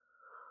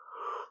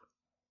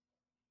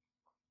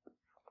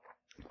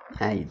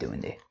How you doing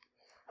there?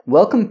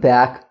 Welcome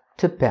back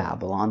to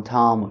Babylon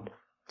Talmud.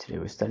 Today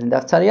we're studying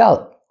Daf Tzadi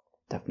Aleph,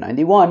 Daf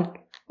 91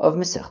 of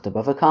Masechta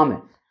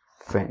BavaKama.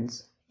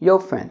 Friends,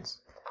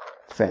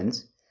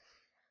 friends.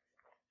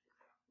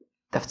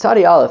 Daf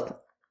Tzadi Aleph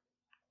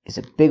is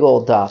a big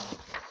old daf.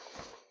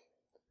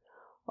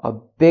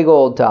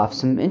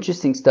 Some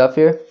interesting stuff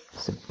here.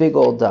 It's a big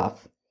old daf.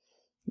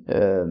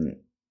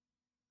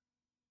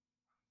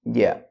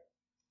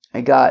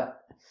 I got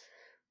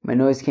my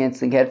noise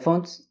cancelling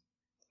headphones.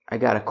 I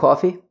got a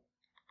coffee.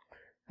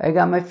 I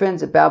got my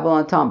friends at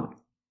Babylon Talmud.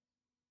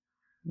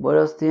 What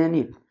else do you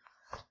need?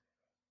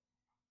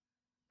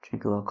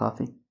 Drink a little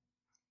coffee.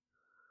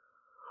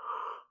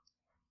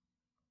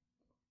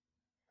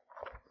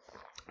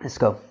 Let's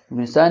go. We're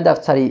going to start in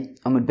Daf Tzadi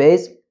Amud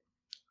Beis,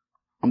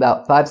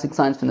 about 5-6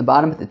 lines from the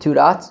bottom with the 2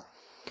 dots.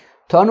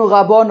 Tanu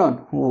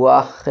Rabbonon.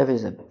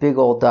 There's a big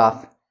old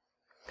daf.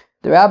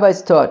 The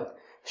rabbis taught,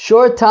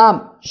 Shor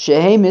Tam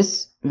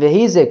Shehemis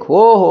Vehizik.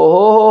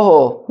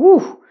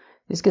 Whoa.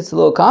 This gets a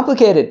little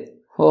complicated.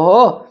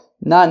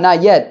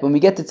 Not yet. When we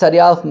get to Tzadi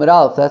Aleph Mud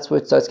Aleph, that's where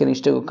it starts getting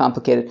still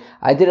complicated.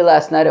 I did it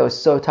last night. I was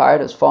so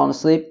tired. I was falling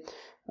asleep.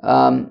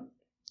 I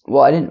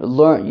didn't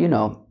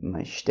learn,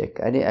 my shtick.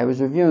 I was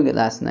reviewing it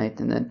last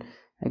night, and then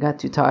I got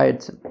too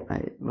tired. So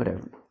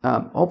whatever.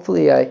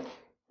 Hopefully I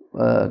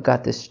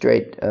got this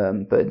straight.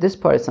 But this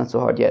part, it's not so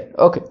hard yet.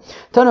 Okay.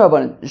 Tanu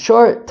Rabbanan.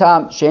 Shor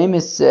Tam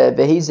Shemis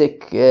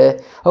Vehizik.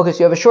 Okay, so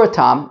you have a short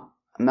tam.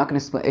 I'm not going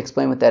to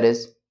explain what that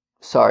is.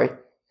 Sorry.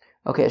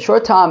 Okay, a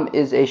short tam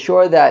is a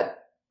shore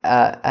that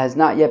has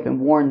not yet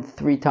been worn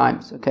 3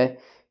 times. Okay,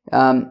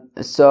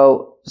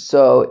 so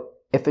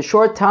if a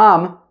short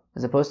tam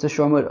as opposed to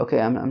short mud. Okay,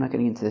 I'm not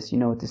getting into this. You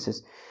know what this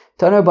is.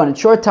 Tanu Rabbanan,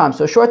 short tam.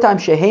 So a short tam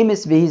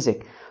shehemis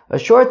v'hizik. A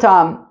short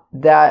tam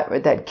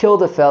that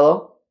killed a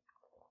fellow,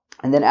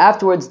 and then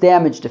afterwards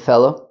damaged a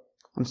fellow.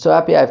 I'm so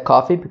happy I have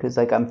coffee because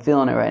I'm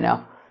feeling it right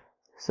now.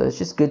 So it's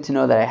just good to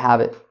know that I have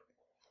it.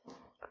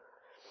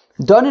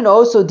 Donin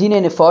also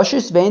dine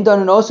nefashis, vein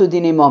donin also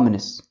dine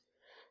mominis.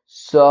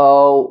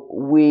 So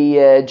we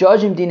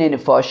judge him dine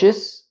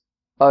nefashis,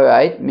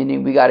 alright,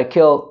 meaning we got to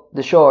kill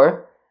the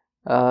shore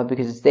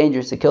because it's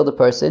dangerous to kill the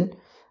person,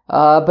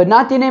 but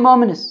not dine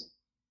mominis.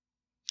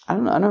 I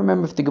don't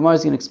remember if the Gemara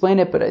is going to explain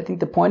it, but I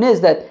think the point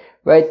is that,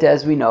 right,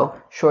 as we know,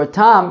 shor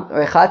tam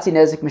or chatzi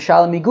nezek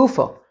mishalim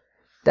migufo,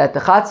 that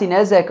the chatzi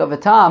nezek of a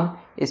tam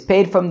is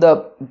paid from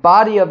the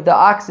body of the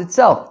ox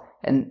itself.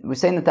 And we're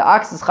saying that the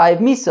ox is chayiv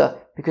misa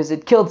because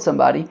it killed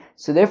somebody.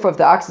 So therefore, if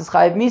the ox is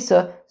chayiv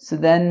misa, so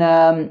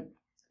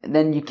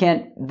then you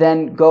can't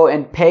then go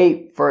and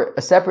pay for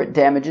a separate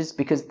damages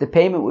because the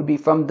payment would be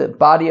from the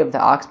body of the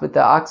ox, but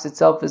the ox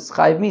itself is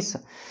chayiv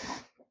misa,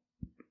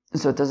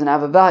 so it doesn't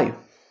have a value.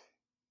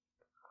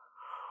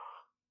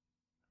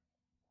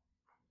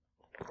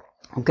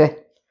 Okay,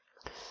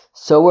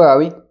 so where are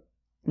we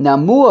now?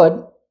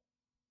 Muad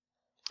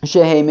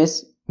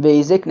shehemis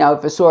veizik. Now,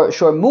 if a shor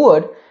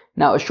muad.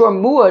 Now, a shor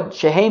muad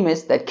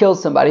shehemis that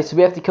kills somebody, so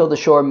we have to kill the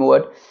shor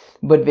muad.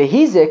 But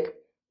vehizik,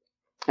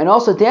 and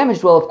also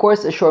damaged. Well, of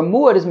course, a shor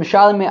muad is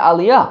mishalim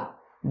aliyah.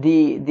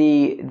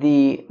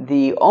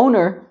 The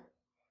owner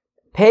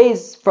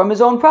pays from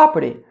his own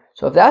property.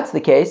 So if that's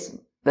the case,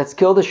 let's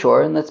kill the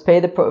shor and let's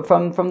pay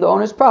from the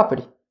owner's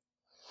property.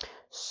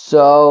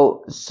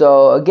 So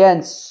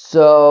muad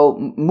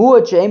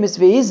shehemis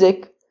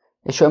vehizik,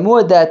 a shor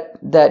muad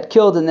that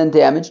killed and then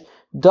damaged.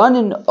 Done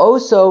in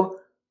also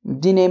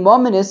dine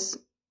mominis.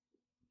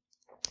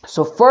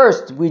 So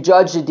first we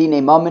judge the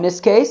dine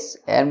mominis case,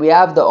 and we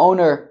have the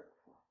owner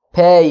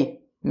pay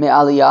me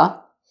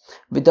aliyah.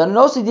 We done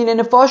also dine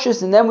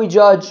nefashis, and then we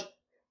judge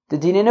the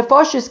dine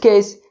nefashis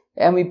case,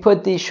 and we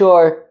put the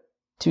shore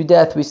to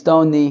death. We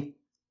stone the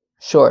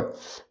shore.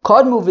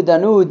 Kadmu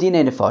v'danu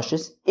dine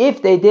nefashis.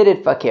 If they did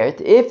it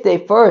fakert, if they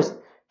first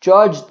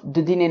judged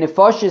the dine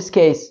nefashis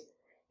case,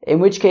 in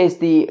which case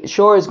the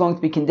shore is going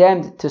to be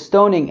condemned to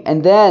stoning,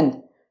 and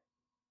then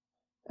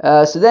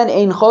so then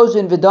ein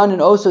chozin v'danin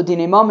also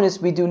dine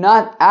mominis. We do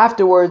not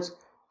afterwards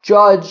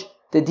judge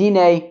the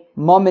dine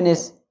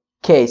mominis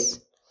case.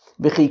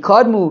 V'chi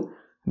kadmu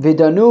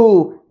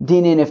v'danu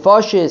dine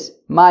nefashis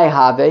mai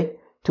have.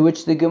 To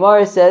which the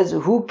Gemara says,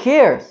 who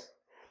cares?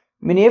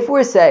 Meaning, if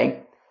we're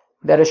saying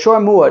that a shor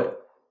muad,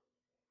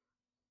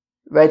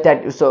 right?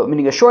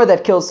 Meaning a shore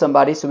that kills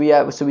somebody, so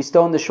we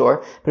stone the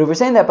shore. But if we're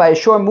saying that by a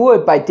shor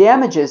muad, by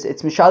damages,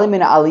 it's mishalim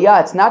min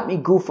aliyah, it's not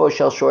migufo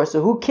shel shor. So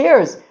who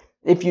cares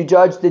if you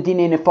judge the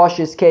dine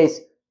nefashis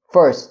case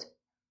first?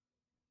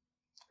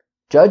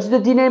 Judge the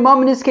dine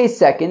mominis case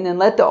second, and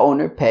let the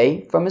owner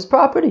pay from his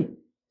property.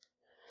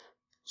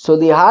 So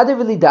lihader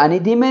v'lidani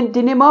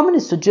dine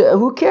mominis. So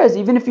who cares?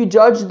 Even if you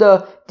judge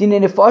the dine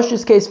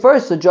nefashis case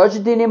first, so judge the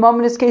dine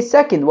mominis case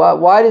second.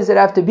 Why does it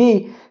have to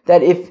be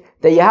that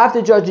you have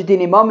to judge the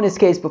dine mominis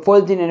case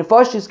before the dine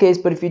nefashis case?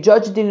 But if you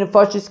judge the dine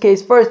nefashis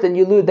case first, then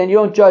you lose. Then you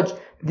don't judge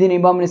the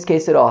dine mominis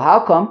case at all. How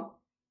come?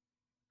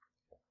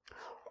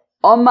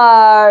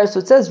 Omar, so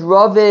it says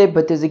Rave,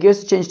 but there's a gears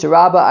to change to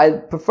Rabba. I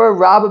prefer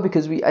Rabba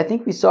because I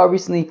think we saw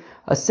recently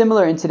a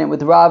similar incident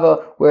with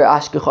Rabba where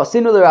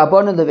Ashkechasinu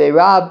l'Rabbanu l'vei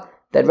Rab,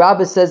 that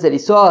Rabba says that he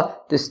saw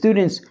the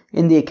students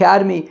in the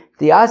academy,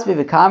 the Asve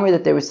v'Kamer,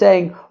 that they were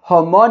saying,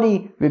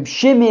 Hamoni Rib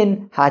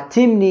Shimon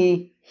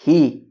Hatimni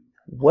He.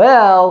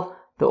 Well,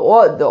 the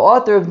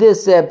author of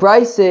this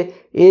Braise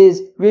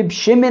is Rib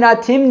Shimon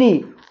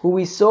Hatimni, who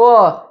we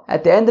saw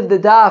at the end of the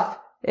daf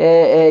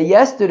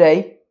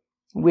yesterday,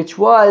 which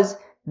was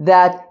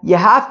that you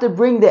have to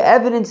bring the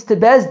evidence to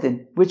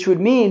Bezdin, which would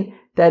mean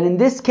that in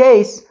this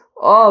case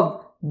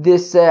of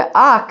this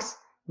ox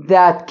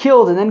that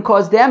killed and then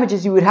caused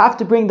damages, you would have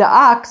to bring the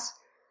ox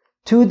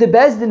to the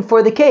Bezdin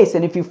for the case.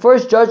 And if you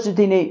first judge the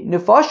Dine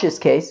Nefashis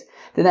case,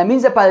 then that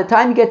means that by the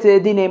time you get to the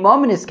Dine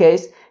Mominis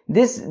case,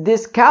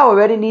 this cow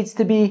already needs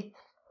to be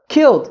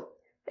killed.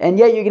 And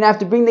yet you're going to have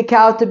to bring the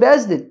cow to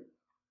Bezdin.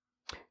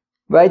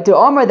 Right? To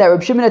Omar, that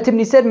Reb Shimon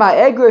HaTimni said,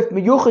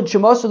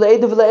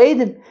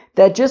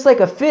 that just like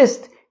a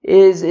fist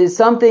is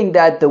something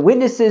that the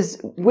witnesses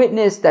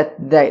witness,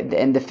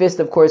 and the fist,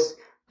 of course,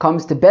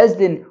 comes to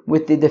Bezdin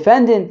with the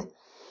defendant.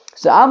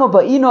 So Amma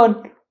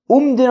Ba'inon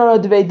Umdinon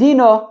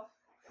Advedino,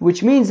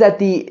 which means that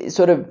the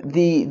sort of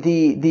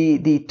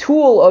the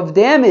tool of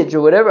damage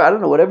or whatever, I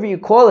don't know, whatever you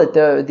call it,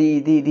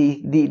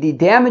 the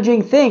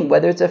damaging thing,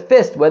 whether it's a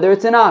fist, whether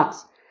it's an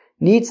ox,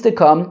 needs to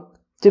come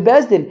to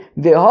Bezdin.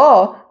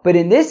 Veha, but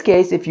in this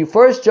case, if you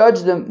first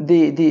judge the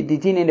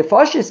Dine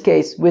Nefashis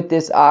case with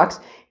this ox,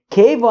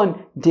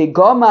 Kevon de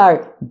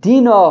Gomar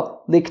Dina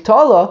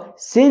Liktala,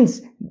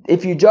 since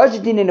if you judge the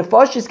Dine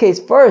Nefashis case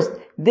first,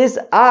 this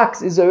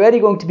ox is already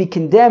going to be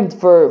condemned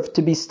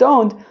to be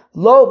stoned.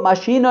 Lo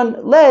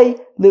mashinon lei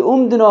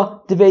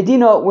leumdino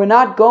devedino. We're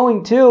not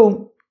going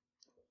to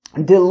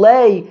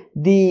delay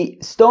the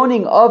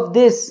stoning of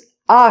this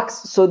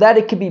ox so that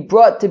it can be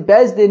brought to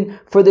Bezdin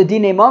for the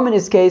Dine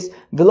Mominis case.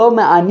 Velo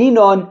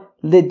me'aninon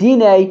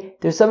ledine.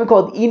 There's something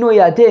called inoy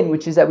adin,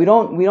 which is that we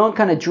don't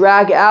kind of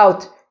drag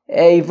out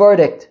a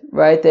verdict,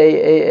 right?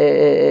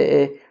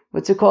 A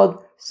what's it called?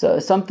 So,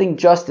 something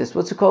justice.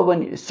 What's it called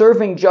when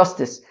serving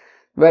justice?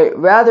 Right?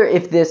 Rather,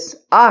 if this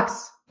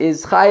ox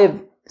is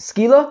chayiv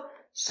skila,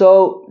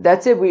 so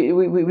that's it. We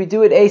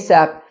do it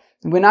ASAP.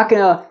 We're not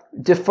going to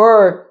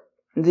defer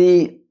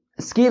the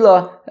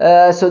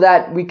skila so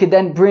that we could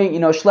then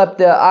schlep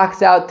the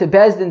ox out to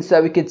Bezdin so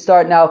that we could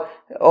start now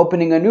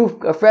opening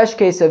a fresh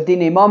case of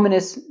Dine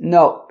Mominis.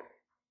 No.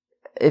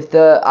 If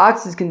the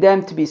ox is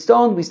condemned to be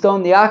stoned, we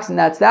stone the ox and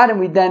that's that,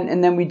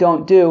 and then we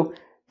don't do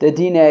the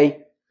Dine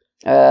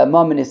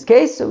Mominis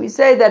case. So we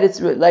say that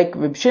it's like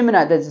Reb Shimon,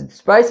 that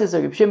it's prices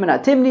of Reb Shimon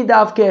Timni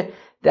Davke,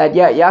 that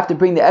you have to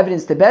bring the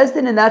evidence to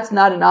Bezdin, and that's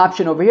not an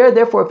option over here.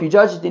 Therefore, if you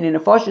judge the Dine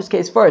Nefashis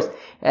case first,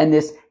 and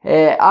this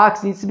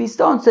ox needs to be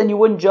stoned, then you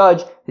wouldn't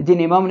judge the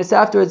Dine Mominis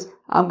afterwards.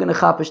 I'm going to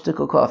chap a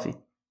shtickle coffee.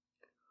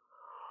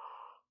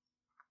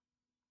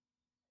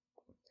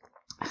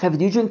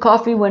 Do you drink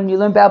coffee when you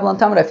learn Babylon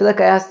Talmud? I feel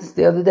like I asked this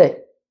the other day.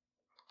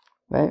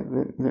 Right?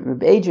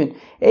 Adrian,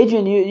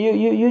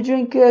 you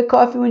drink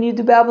coffee when you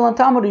do Babylon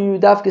Talmud, or you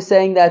dafka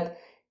saying that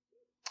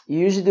you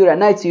usually do it at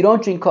night, so you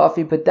don't drink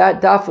coffee, but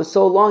that daf was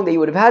so long that you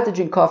would have had to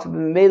drink coffee, but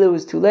maybe it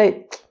was too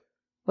late.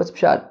 What's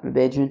pshat,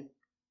 Adrian?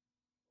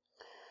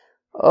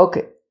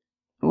 Okay.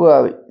 Where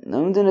are we?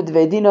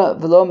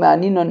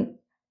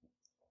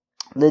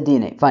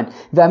 Fine.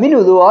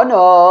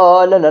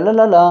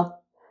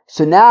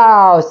 So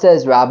now,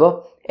 says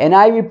Rabbah, and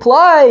I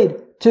replied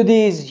to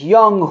these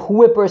young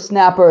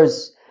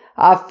whippersnappers,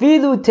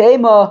 Afilu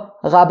tema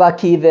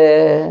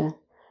Rabakive.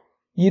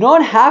 You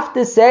don't have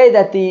to say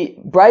that the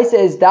Brisa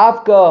is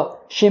Davka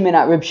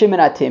Reb Shimon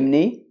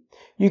Atimni.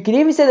 You can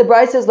even say the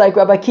Brisa is like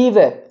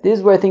Rabakive. This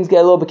is where things get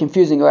a little bit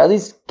confusing, or at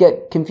least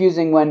get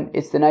confusing when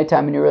it's the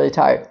nighttime and you're really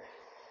tired.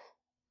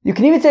 You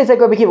can even say it's like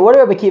Rabakive. What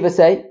did Rabakive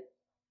say?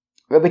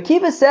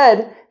 Rabakive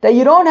said that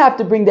you don't have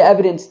to bring the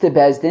evidence to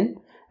Bezdin.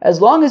 As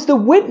long as the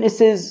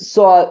witnesses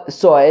saw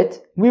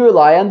it, we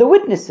rely on the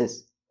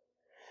witnesses.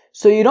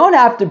 So you don't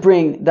have to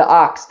bring the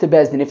ox to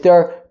Bezdin. If there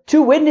are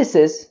two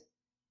witnesses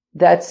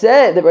that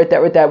said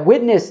that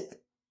witnessed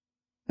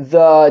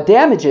the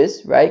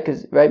damages, right?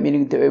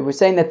 Meaning we're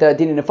saying that the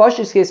Dine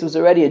Nefashis case was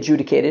already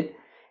adjudicated,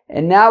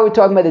 and now we're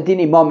talking about the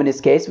Dine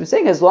Mominis case. We're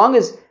saying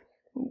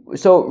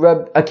so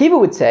Reb Akiva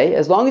would say,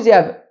 as long as you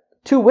have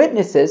two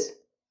witnesses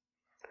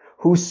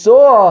who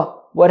saw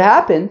what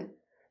happened,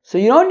 so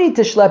you don't need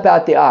to schlep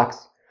out the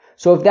ox.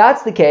 So if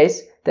that's the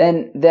case,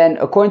 then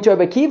according to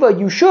Rabbi Akiva,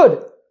 you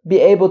should be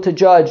able to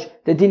judge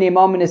the Dine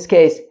Mominis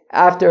case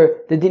after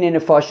the Dine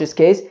Nefashis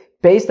case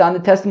based on the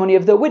testimony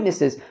of the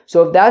witnesses.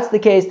 So if that's the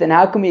case, then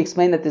how can we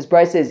explain that this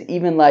Brisa is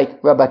even like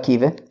Rabbi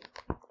Akiva?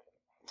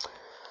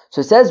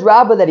 So it says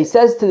Rabbah that he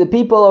says to the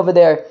people over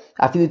there,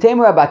 Afilu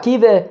Temer Rabbi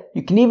Akiva,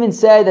 you can even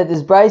say that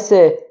this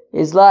Brisa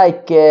is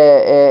like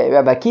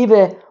Rabbi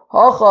Akiva. Here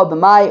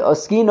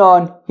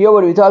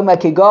what are we talking about?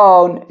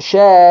 Kigon she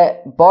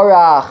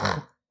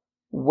barach.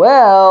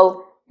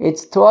 Well,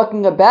 it's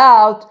talking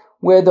about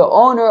where the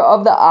owner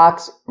of the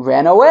ox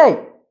ran away.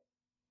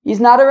 He's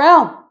not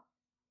around.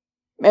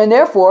 and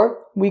therefore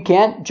we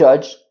can't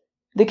judge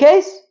the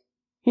case.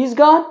 He's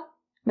gone.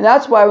 And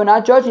that's why we're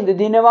not judging the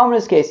Dinei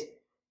Mamonis case.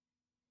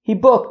 He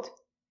booked.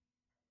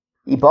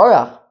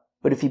 Ibarach.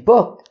 But if he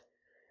booked,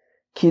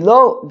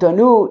 Kilo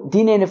Danu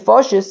Dinei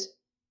Nefashis,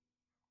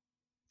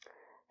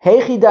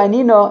 Heichi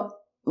Dainino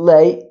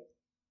Le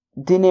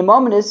Dinei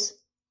Mamonis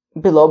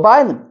below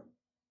Bailim.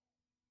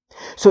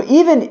 So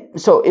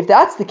if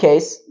that's the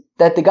case,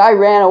 that the guy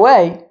ran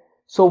away,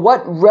 so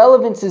what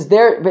relevance is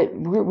there?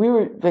 We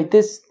were like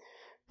this.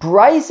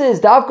 Brisa is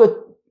Davka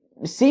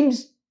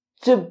seems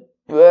to.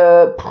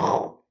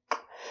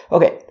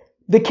 Okay,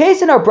 the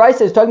case in our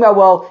Brisa is talking about,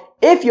 well,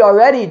 if you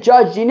already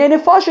judged Dinei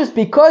Nefashis,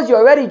 because you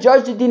already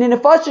judged the Dinei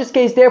Nefashis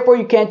case, therefore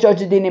you can't judge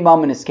the Dinei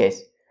Mamonis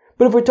case.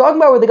 But if we're talking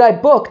about where the guy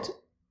booked,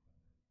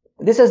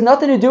 this has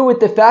nothing to do with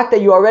the fact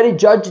that you already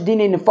judged the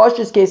Dinei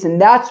Nefashis case, and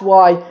that's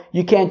why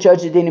you can't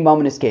judge the Dinei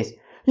Mamonis case.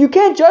 You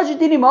can't judge the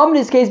Dinei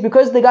Mamonis case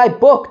because the guy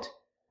booked.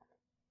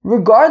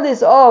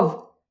 Regardless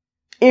of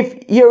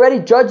if he already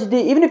judged it,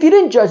 even if you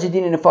didn't judge the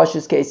Dinei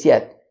Nefashis case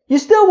yet, you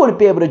still wouldn't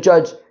be able to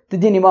judge the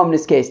Dinei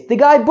Mamonis case. The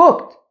guy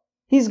booked.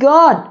 He's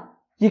gone.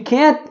 You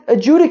can't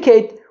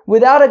adjudicate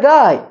without a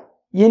guy.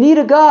 You need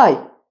a guy.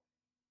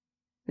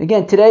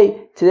 Again,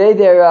 today's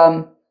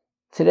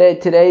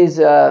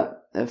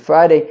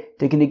Friday.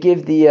 They're going to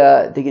give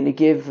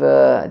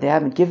they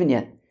haven't given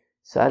yet.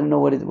 So I don't know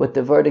what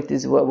the verdict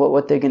is,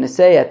 what they're going to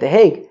say at the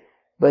Hague.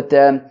 But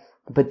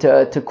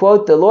to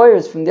quote the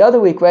lawyers from the other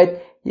week,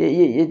 right?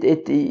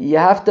 You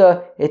have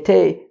to,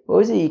 what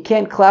was it? You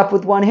can't clap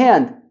with one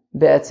hand,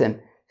 be'etzim.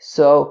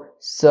 So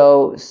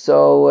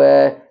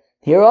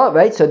here,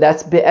 right? So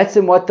that's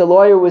be'etzim what the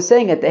lawyer was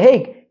saying at the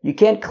Hague. You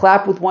can't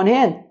clap with one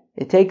hand.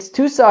 It takes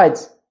two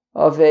sides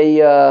of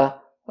a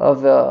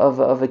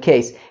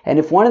case. And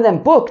if one of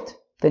them booked,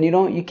 then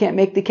you can't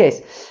make the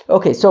case.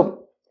 Okay,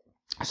 so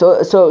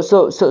again, so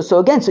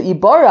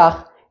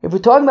Ibarach, if we're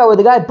talking about where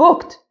the guy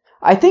booked,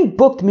 I think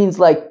booked means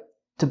like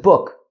to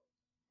book.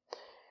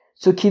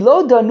 So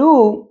Kilo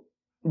Danu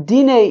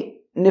Dinei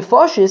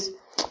Nefashis,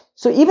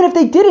 so even if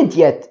they didn't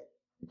yet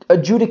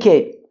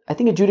adjudicate, I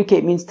think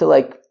adjudicate means to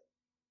like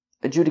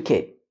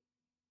adjudicate,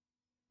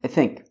 I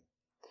think.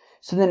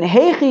 So then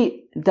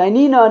Heichi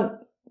Daininan,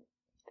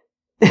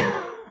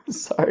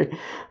 sorry,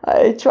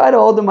 I try to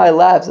hold in my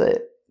laughs.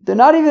 They're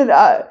not even,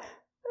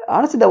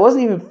 honestly, that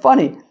wasn't even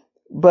funny,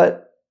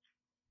 but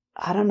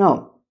I don't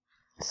know.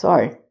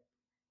 Sorry.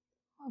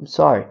 I'm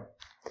sorry.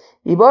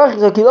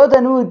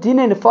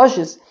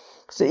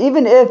 So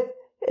even if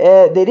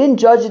they didn't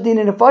judge the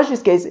Dinei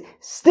Nefashis case,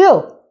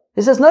 still,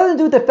 this has nothing to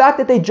do with the fact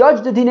that they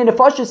judged the Dinei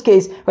Nefashis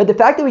case, but the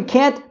fact that we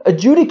can't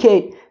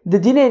adjudicate the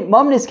Dinei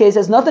Mamonis case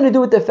has nothing to do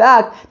with the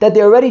fact that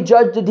they already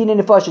judged the Dinei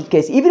Nefashis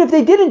case. Even if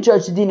they didn't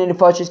judge the Dinei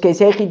Nefashis case,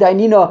 Hechi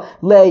Dainino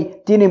Le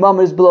Dinei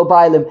Mamonis below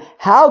Bailim,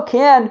 how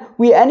can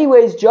we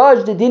anyways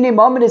judge the Dinei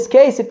Mamonis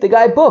case if the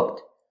guy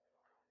booked?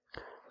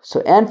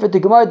 So, and for the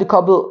Gemara, the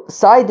Kabul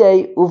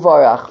Saidei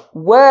Uvarach.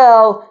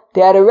 Well,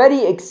 they had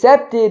already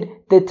accepted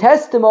the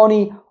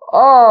testimony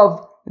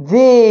of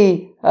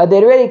they'd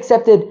already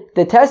accepted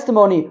the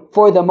testimony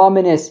for the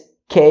Mamonis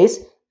case,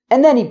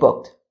 and then he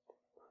booked.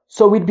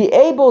 So we'd be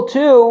able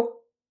to,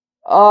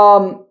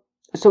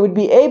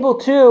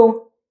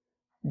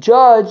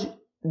 judge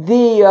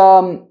the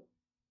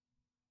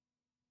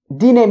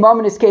Dinei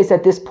Mamonis case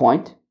at this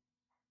point.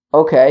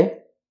 Okay,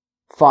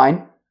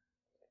 fine.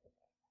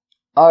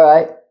 All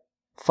right,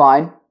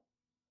 fine.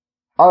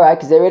 All right,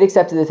 because they already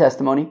accepted the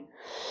testimony.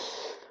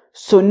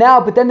 So now,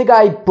 but then the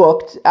guy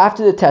booked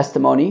after the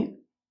testimony.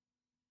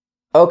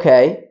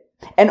 Okay.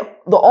 And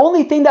the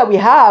only thing that we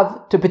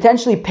have to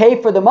potentially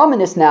pay for the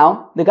Mamonis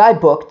now, the guy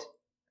booked,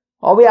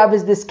 all we have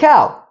is this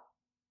cow.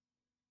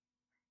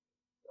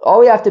 All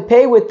we have to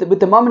pay with the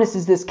Mamonis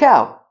is this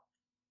cow.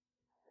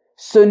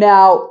 So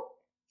now,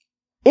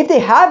 if they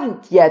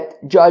haven't yet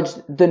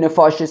judged the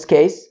Nefashis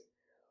case,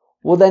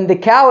 well then the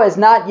cow has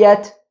not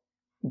yet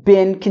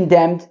been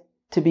condemned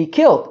to be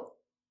killed.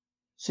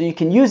 So you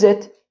can use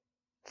it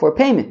for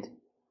payment.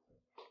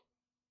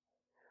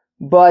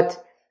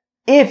 But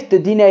if the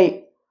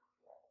Dinei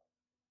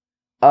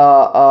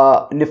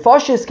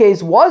Nefashis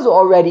case was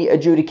already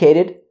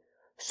adjudicated,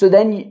 so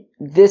then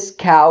this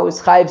cow is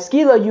Chayiv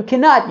Skila, you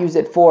cannot use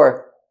it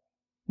for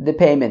the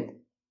payment.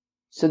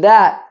 So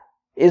that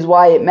is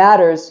why it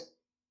matters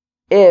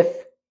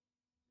if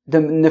the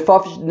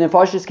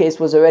Nefashis case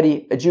was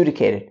already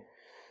adjudicated.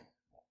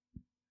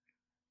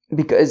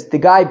 Because the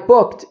guy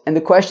booked, and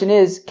the question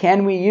is,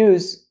 can we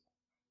use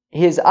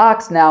his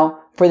ox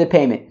now for the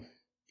payment?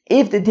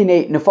 If the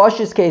Dinei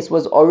Nefashis case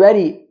was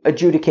already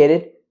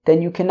adjudicated,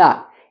 then you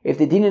cannot. If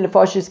the Dinei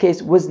Nefashis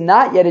case was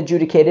not yet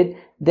adjudicated,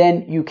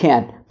 then you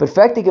can. But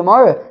fact the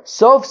Gemara,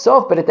 sof,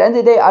 but at the end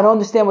of the day, I don't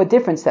understand what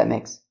difference that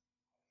makes.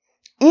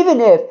 Even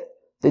if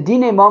the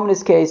Dinei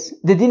Mamonis case,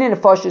 the Dinei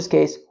Nefashis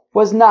case,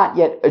 was not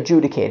yet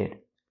adjudicated.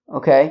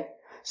 Okay?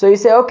 So you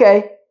say,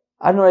 okay,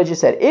 I don't know what I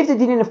just said. If the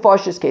Dinei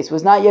Nefashis case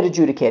was not yet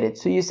adjudicated,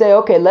 so you say,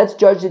 okay, let's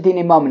judge the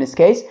Dinei Mamonis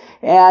case,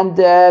 and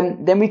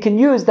then we can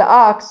use the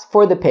ox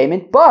for the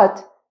payment,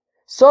 but,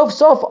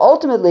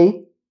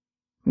 ultimately,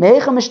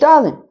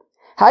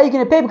 How are you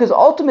going to pay? Because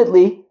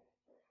ultimately,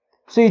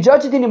 so you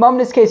judge the din imam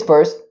case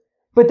first,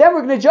 but then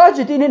we're going to judge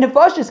the din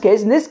nefashis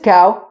case, and this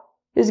cow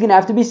is going to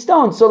have to be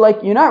stoned. So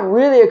you're not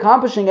really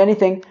accomplishing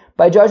anything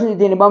by judging the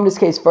din imam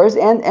case first,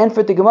 and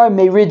for the Gemara,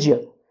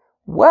 meridya.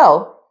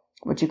 Well,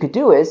 what you could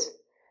do is,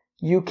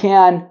 you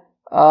can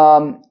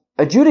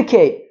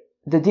adjudicate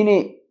the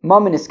din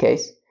imam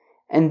case,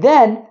 and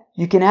then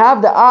you can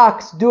have the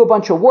ox do a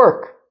bunch of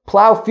work,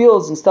 plow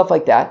fields and stuff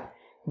like that.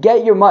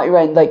 Get your money,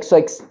 right?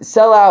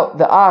 Sell out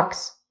the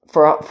ox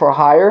for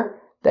hire,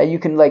 that you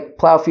can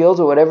plow fields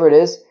or whatever it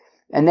is,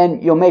 and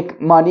then you'll make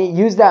money.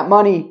 Use that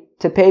money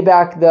to pay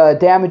back the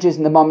damages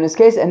in the Mamonis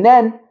case, and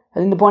then I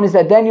think the point is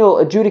that then you'll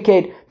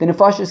adjudicate the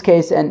Nefashis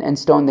case and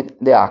stone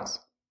the ox.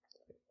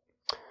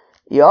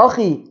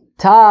 Yachi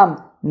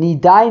tam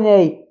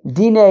nidaine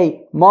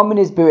dine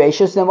Mamonis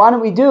bereshus. Then why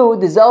don't we do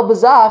the zel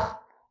bazach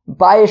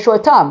by a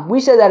short tam? We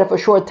said that if a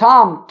short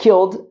tam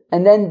killed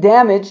and then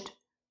damaged,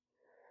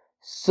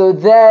 so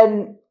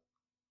then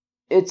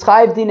it's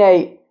chayiv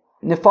dine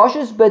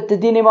nefashis, but the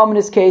dine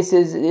Mamonis case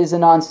is a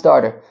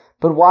non-starter.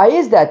 But why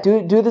is that?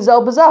 Do the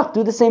zel bazach.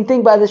 Do the same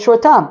thing by the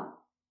short tam.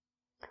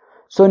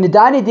 So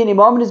nidani dine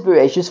Mamonis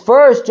bereshus.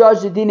 First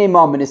judge the dine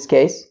Mamonis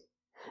case.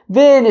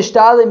 Then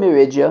ishtale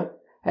miridja,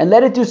 and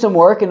let it do some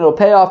work, and it'll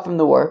pay off from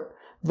the work.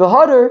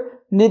 V'hodar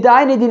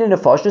nidani dine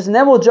nefashis, and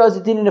then we'll judge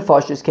the dine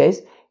nefashis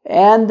case,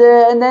 and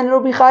then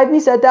it'll be chayiv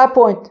misa at that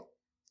point.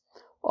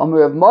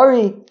 Omer of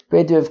Mori,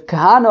 Breder of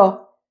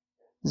Kahana,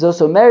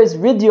 Zosomeres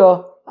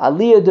Ridya,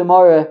 Aliyah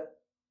Demara,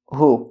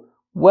 who?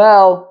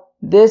 Well,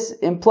 this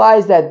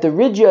implies that the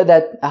Ridya,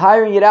 that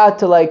hiring it out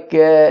to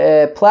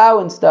plow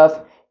and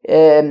stuff,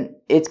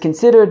 it's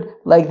considered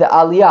like the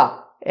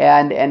Aliyah.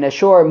 And a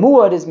shor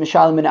muad is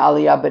Mishalim in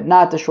Aliyah, but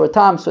not the shor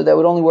tam, so that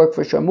would only work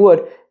for shor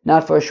muad,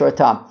 not for a shor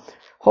tam.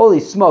 Holy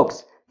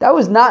smokes. That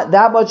was not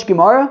that much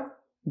Gemara,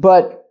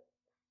 but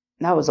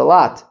that was a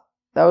lot.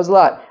 That was a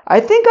lot. I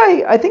think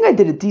I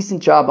did a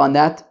decent job on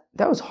that.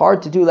 That was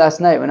hard to do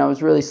last night when I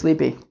was really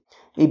sleepy.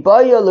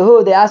 Ibaya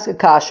lahu, they ask a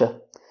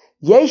kasha.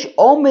 Yesh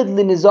omed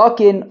li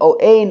nizakin o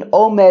ein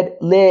omed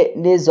li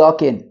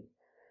nizakin.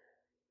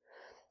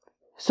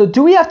 So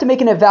do we have to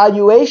make an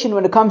evaluation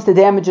when it comes to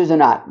damages or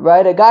not?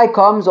 Right? A guy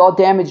comes all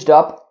damaged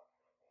up,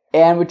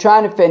 and we're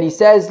trying to and he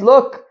says,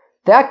 look,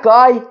 that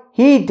guy,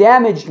 he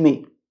damaged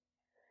me.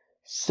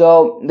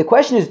 So the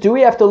question is, do we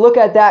have to look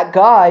at that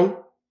guy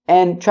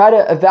and try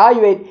to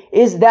evaluate,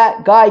 is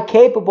that guy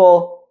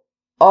capable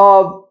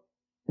of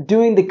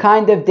doing the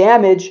kind of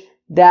damage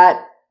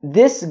that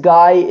this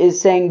guy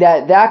is saying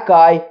that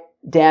guy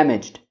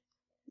damaged?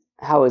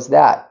 How is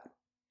that?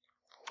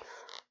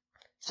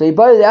 So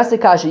Yibari asked the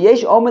kasha,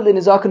 Yesh omed li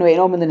nizakin or ein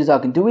omed li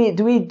nizakin. Do we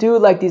do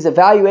these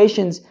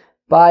evaluations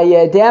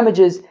by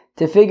damages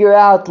to figure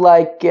out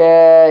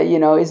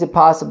is it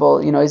possible,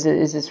 is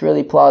this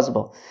really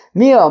plausible?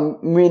 Do we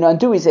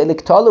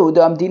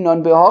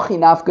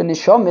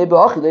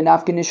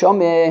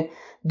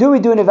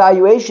do an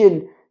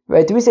evaluation,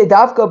 right? Do we say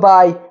dafka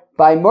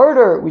by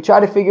murder? We try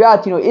to figure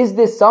out, is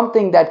this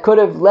something that could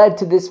have led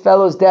to this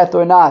fellow's death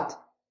or not?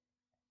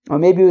 Or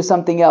maybe it was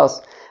something else.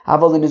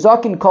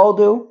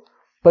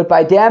 But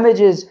by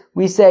damages,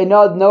 we say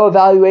no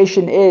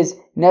evaluation is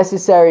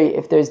necessary.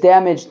 If there's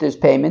damage, there's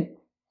payment.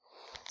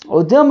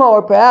 Or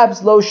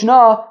perhaps lo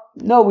shna,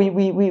 no, we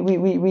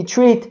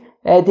treat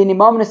din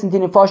imamnis and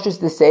din nefashis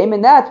the same,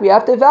 and that we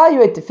have to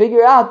evaluate to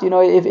figure out,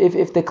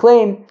 if the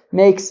claim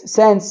makes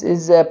sense,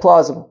 is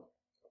plausible.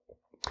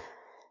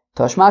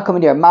 Tashma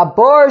coming here.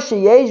 Mabor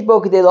sheyesh bo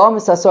k'dei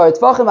lamis asar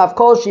tefachim,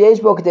 avkol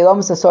sheyesh bo k'dei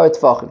lamis asar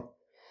tefachim.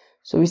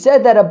 So we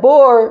said that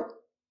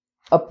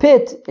a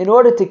pit, in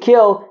order to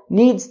kill,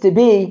 needs to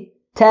be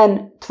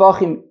 10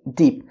 tefachim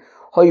deep.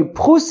 Hoyu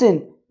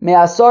pchusin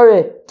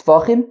me'asare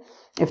tefachim.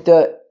 If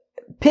the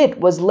pit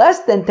was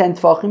less than 10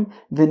 tefachim,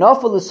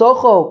 v'nofel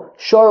l'socho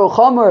shor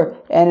u'chomer,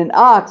 and an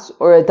ox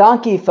or a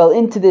donkey fell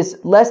into this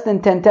less than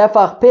 10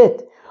 tefach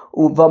pit,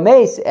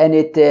 u'vames, and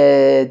it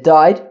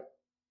died,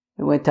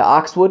 it went to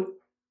oxwood,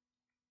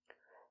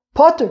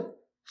 potter.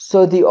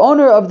 So the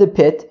owner of the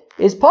pit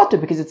is potter,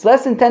 because it's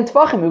less than 10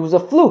 tefachim, it was a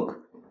fluke.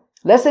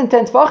 Less than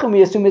 10 tefachim,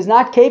 we assume, is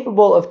not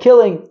capable of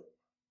killing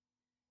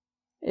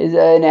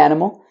an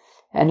animal,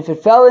 and if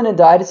it fell in and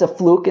died, it's a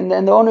fluke, and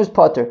then the owner is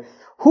potter.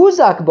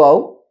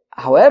 Huzakbo,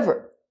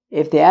 however,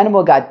 if the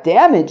animal got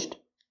damaged,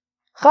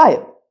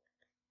 chayiv.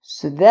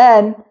 So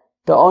then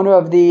the owner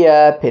of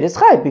the pit is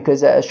chayiv,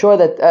 because a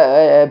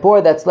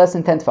boar that's less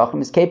than 10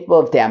 tefachim is capable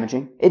of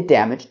damaging. It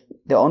damaged.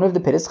 The owner of the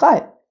pit is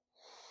chayiv.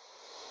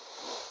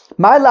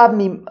 I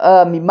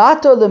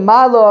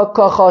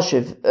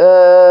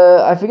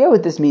forget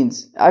what this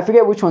means. I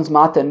forget which one's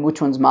mata and which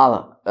one's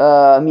mala.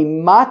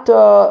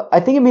 Mata, I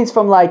think it means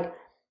from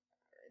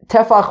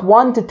tefach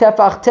 1 to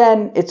tefach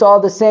 10, it's all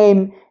the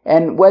same,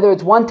 and whether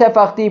it's 1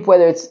 tefach deep,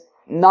 whether it's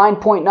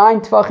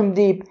 9.9 tefachim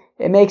deep,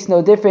 it makes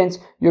no difference.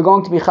 You're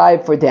going to be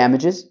chayiv for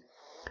damages.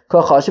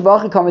 This is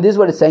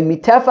what it's saying.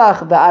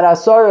 Mitefach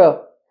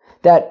v'arasara,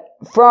 that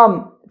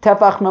from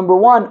tefach number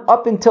 1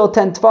 up until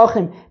 10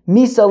 tefachim,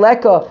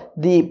 misaleka,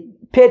 the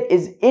pit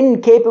is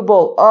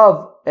incapable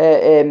of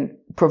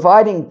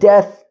providing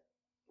death.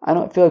 I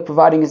don't feel like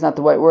providing is not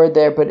the right word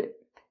there, but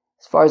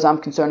as far as I'm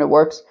concerned, it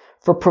works.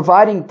 For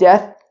providing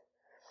death,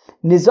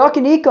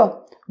 nizakin ika,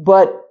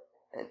 but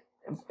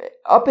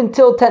up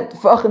until 10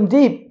 tefachim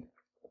deep,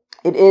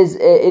 it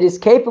is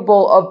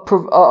capable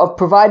of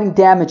providing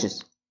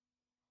damages.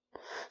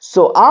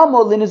 So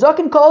amo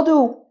linizakin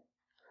kaldu.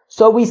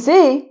 So we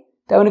see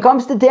that when it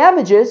comes to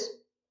damages,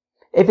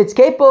 if it's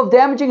capable of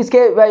damaging, it's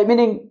capable, right?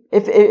 Meaning,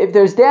 if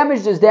there's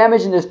damage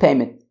and there's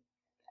payment.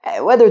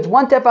 Whether it's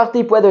 1 tefach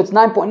deep, whether it's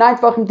 9.9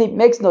 tefachim deep,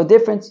 makes no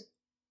difference.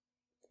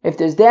 If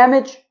there's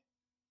damage,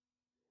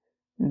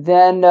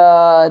 then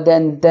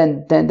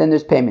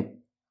there's payment.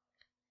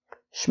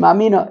 Shma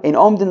mina in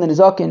omdin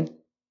l'nizakin.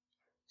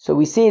 So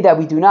we see that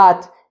we do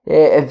not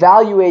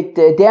evaluate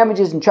the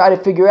damages and try to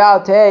figure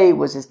out, hey,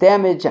 was this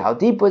damage? How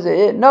deep was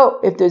it? No,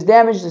 if there's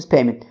damage, there's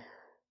payment.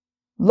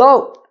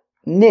 Lo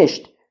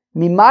nisht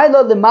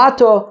mimayla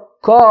lemato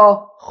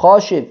ka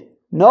choshiv.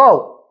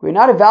 No, we're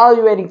not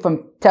evaluating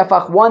from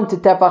tefach 1 to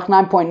tefach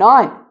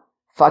 9.9.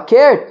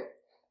 Fakert.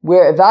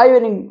 We're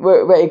evaluating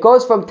where it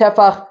goes from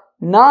tefach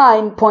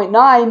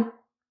 9.9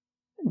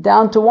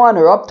 down to 1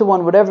 or up to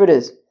 1, whatever it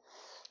is.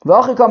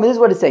 This is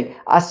what it's saying.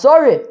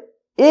 Asare,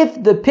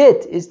 if the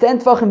pit is 10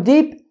 tefachim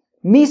deep,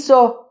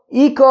 misa,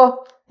 ika,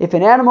 if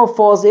an animal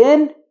falls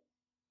in,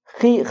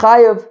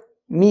 chayav,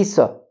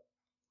 misa.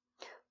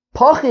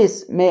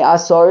 Pachis me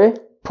asare,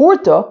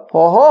 purta,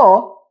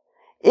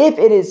 if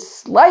it is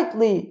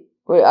slightly,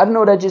 I don't know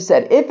what I just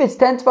said. If it's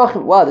 10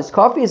 tefachim, wow, this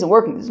coffee isn't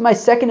working. This is my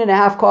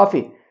 2.5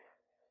 coffee.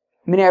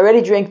 I mean, I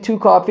already drank 2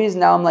 coffees.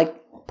 Now I'm like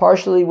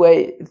partially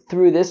way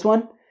through this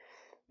one.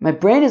 My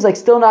brain is like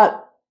still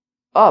not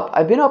up.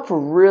 I've been up for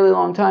a really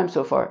long time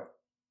so far.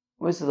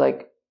 What's it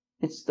like?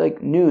 It's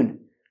like noon.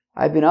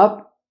 I've been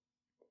up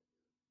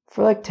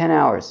for like 10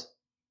 hours.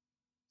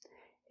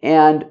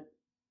 And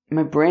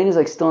my brain is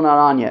like still not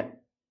on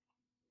yet.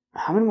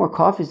 How many more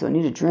coffees do I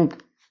need to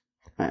drink?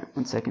 Alright,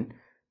 1 second.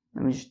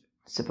 Let me just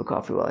sip a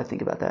coffee while I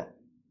think about that.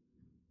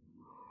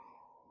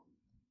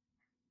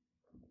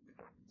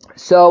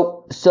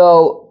 So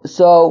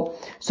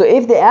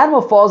if the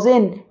animal falls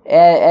in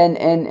and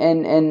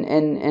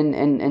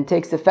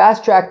takes the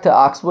fast track to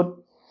Oxwood,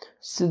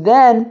 so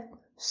then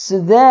it's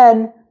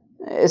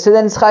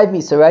chayv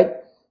misa, right?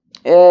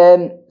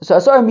 So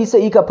asar misa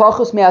ika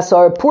pachus me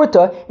asar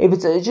purta. If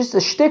it's just a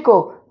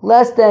shtickle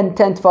less than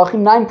 10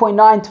 tefachim,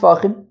 9.9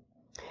 tefachim,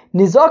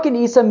 nizakin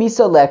isa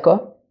misa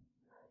leka.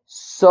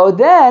 So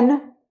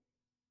then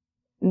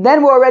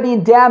we're already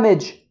in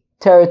damage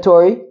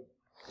territory.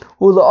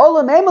 But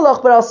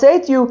I'll say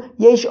to you,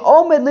 yesh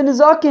omed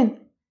l'nizakin.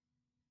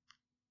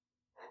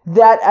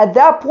 That at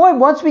that point,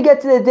 once we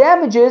get to the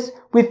damages,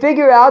 we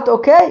figure out,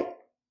 okay,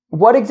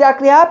 what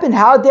exactly happened?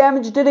 How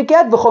damaged did it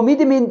get?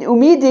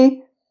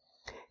 Umidi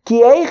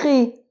ki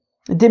eichi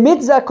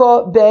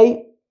demitzako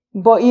bei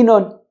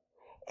ba'inon.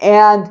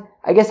 And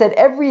I guess at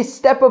every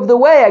step of the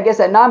way, I guess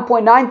at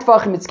 9.9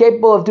 tefachim, it's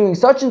capable of doing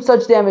such and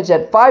such damage.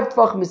 At 5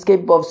 tefachim, it's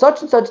capable of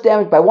such and such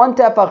damage. By 1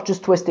 tefach,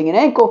 just twisting an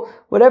ankle,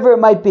 whatever it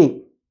might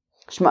be.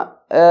 So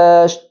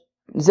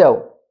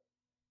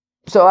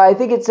I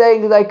think it's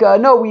saying like,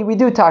 no, we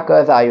do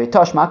taka evaluate.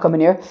 Tashma, come in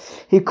here.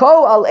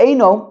 Hiko al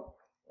eino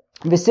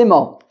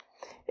visimo.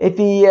 If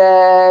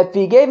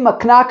he gave him a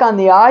knack on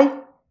the eye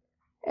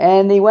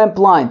and he went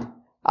blind.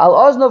 Al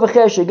ozno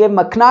v'chesh, gave him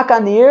a knack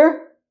on the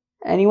ear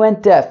and he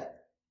went deaf.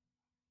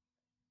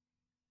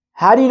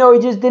 How do you know he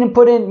just didn't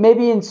put in,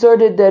 maybe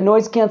inserted the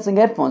noise cancelling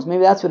headphones?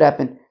 Maybe that's what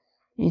happened.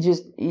 He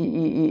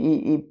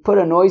put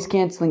a noise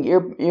cancelling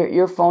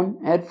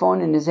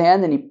headphone in his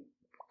hand and he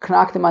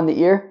knocked him on the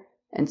ear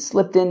and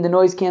slipped in the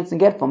noise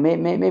cancelling headphone.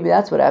 Maybe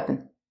that's what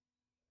happened.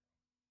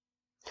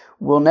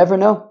 We'll never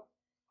know.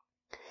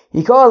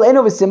 He knocked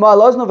him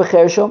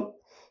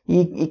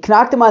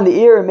on the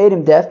ear and made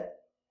him deaf.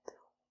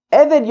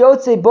 Eved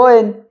yotze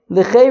boen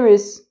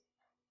lecheris.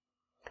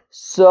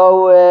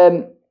 So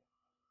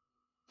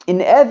in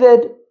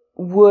Eved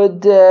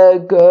would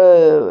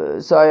go.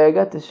 Sorry, I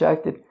got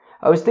distracted.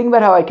 I was thinking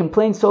about how I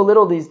complain so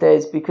little these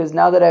days because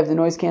now that I have the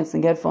noise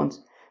cancelling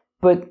headphones.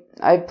 But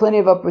I have plenty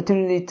of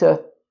opportunity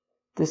to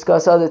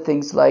discuss other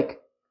things like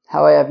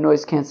how I have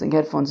noise cancelling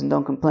headphones and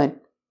don't complain.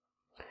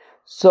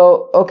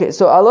 So okay,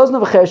 so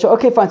alozno v'cheres.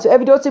 Okay, fine. So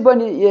evidotzi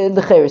bon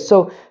lecheres.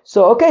 So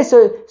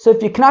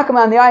if you knock him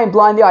on the eye and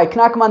blind the eye,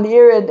 knock him on the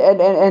ear and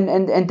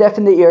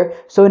deafen the ear.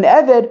 So an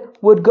eved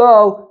would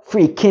go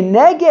free.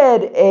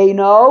 Kineged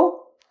eino.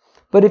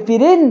 But if you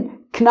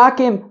didn't knock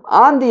him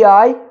on the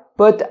eye,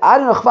 but I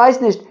don't know,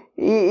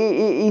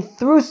 he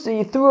threw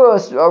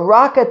a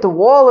rock at the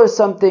wall or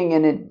something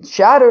and it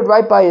shattered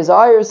right by his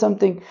eye or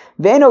something.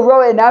 Ve'eno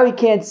roe, now he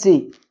can't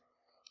see.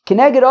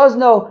 Kineged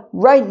ozno,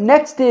 right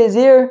next to his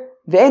ear.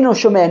 Ve'eno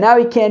shomeh, now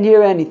he can't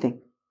hear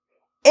anything.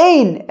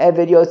 Ein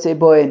eved yotze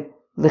boen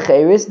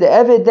lecheris, the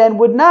eved then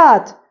would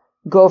not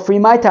go free.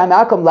 My time,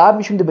 akam lab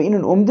mishum de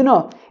ba'inun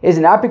umdino. Is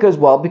it not because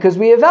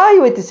we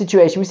evaluate the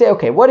situation. We say,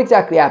 okay, what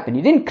exactly happened?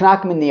 You didn't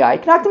knock him in the eye,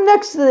 you knocked him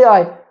next to the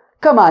eye.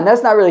 Come on,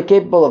 that's not really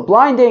capable of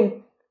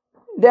blinding.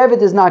 the Eved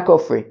does not go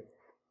free.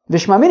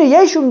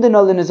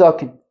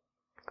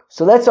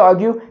 So let's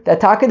argue that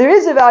Taka, there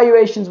is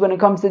evaluations when it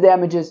comes to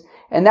damages.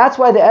 And that's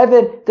why the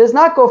Eved does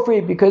not go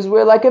free, because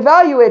we're like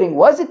evaluating.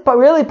 Was it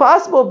really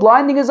possible of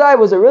blinding his eye?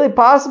 Was it really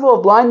possible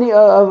of blinding,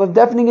 of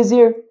deafening his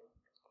ear?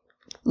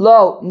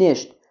 Lo,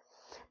 nisht.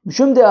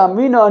 Mishum de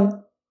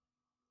amrinon.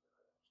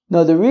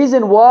 No, the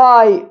reason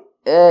why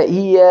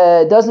he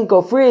doesn't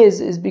go free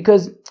is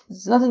because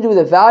it's nothing to do with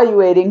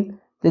evaluating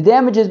the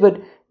damages,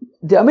 but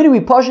the Aminu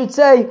we should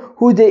say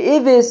who the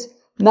ivis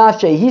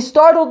nafshe. He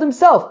startled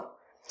himself.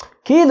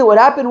 Kilu, what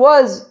happened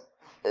was,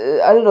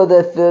 I don't know,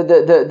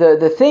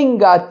 the thing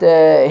got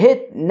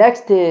hit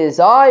next to his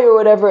eye or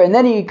whatever, and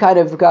then he kind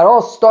of got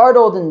all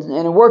startled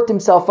and worked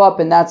himself up,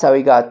 and that's how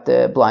he got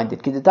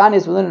blinded.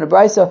 Kidatanis within the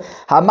brisa,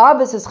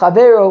 hamavis is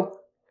chavero,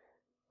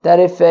 that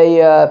if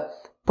a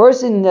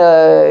person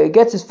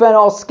gets his friend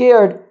all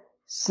scared,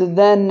 so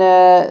then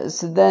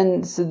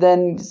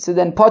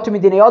potter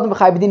midinei adam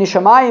v'chai b'dinei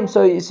shamayim.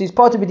 So he's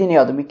potter b'dinei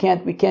adam. We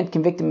can't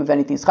convict him of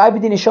anything. It's chai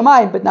b'dinei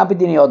shamayim, but not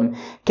b'dinei adam.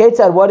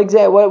 Ketzad,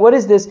 what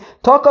is this?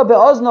 Toka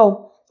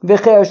be'ozno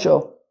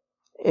v'chersho.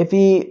 If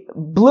he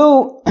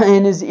blew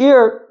in his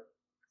ear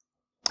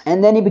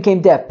and then he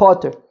became deaf,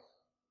 potter.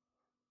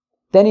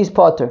 Then he's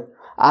potter.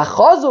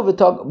 Achazo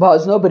v'tok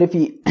be'ozno. But if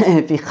he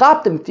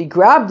chapped him, if he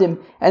grabbed him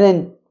and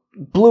then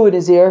blew in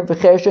his ear,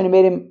 v'chersho, and he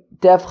made him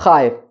deaf,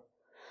 chayiv.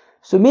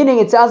 So meaning,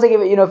 it sounds like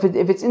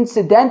if it's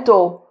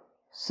incidental,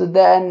 so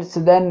then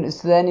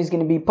he's going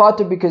to be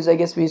potter, because I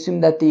guess we assume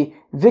that the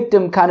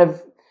victim kind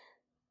of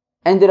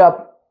ended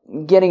up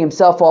getting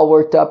himself all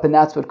worked up, and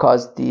that's what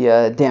caused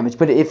the damage.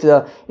 But if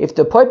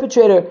the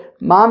perpetrator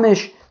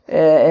mamish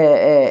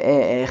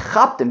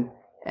chapped him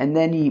and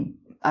then he,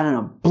 I don't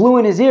know, blew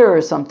in his ear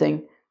or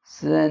something,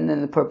 so then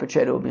the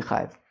perpetrator will be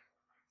chayiv.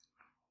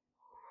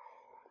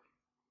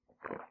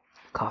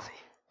 Coffee.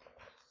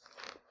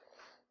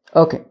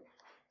 Okay.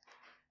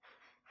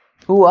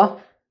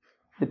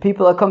 The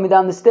people are coming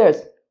down the stairs.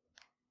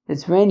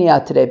 It's rainy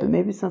out today, but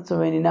maybe it's not so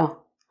rainy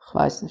now.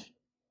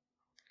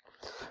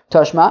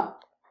 Tashma,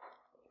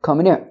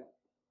 come in here.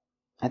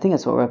 I think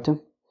that's what we're up to.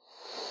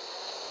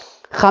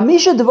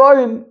 Chamisha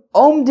dvarim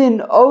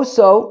omdin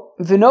oso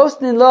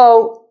v'nosnin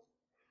lo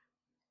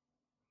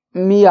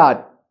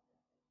miyad.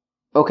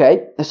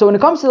 Okay, so when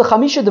it comes to the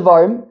Chamisha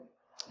dvarim,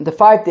 the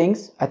 5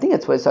 things, I think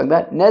that's what it's talking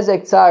about.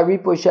 Nezek, tzar,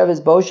 ripoy, sheves,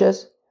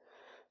 boshes.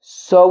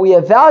 So we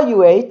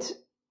evaluate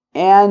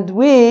and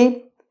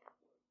we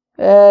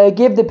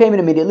give the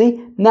payment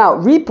immediately. Now,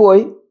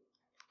 ripoy.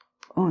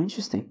 Oh,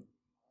 interesting.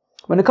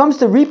 When it comes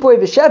to ripoy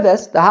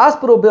v'sheves, the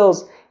hospital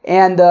bills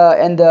and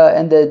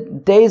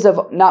the days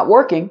of not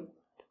working,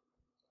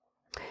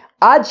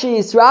 ad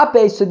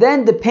she'yisrape. So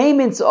then the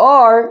payments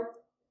are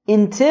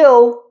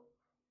until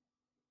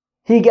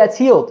he gets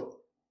healed,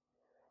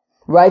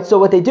 right? So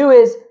what they do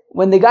is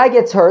when the guy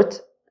gets hurt,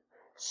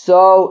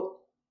 so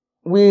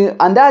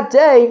on that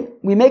day,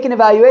 we make an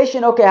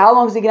evaluation. Okay, how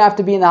long is he going to have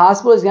to be in the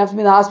hospital? He's going to have to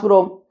be in the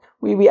hospital.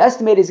 We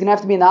estimate he's going to have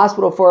to be in the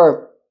hospital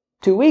for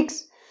 2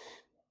 weeks.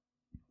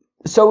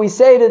 So we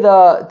say to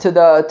the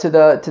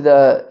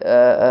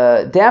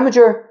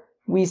damager,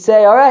 we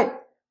say, all right,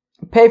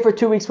 pay for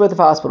 2 weeks worth of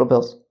hospital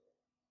bills.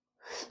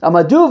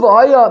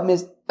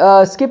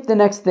 Skip the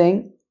next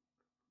thing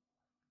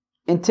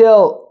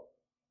until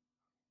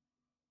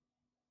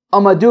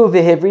Amadu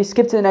v'hivri.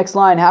 Skip to the next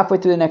line, halfway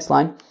through the next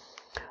line.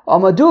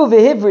 Amadu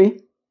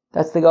v'hivri,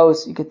 that's the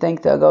goes, you could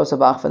thank the goes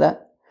Sabach for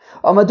that.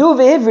 Amadu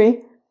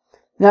v'hivri,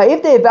 now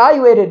if they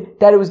evaluated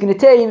that it was going to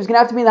take, he was going to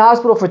have to be in the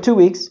hospital for 2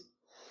 weeks,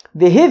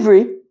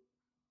 v'hivri,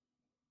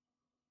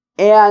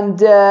 and,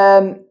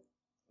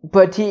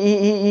 but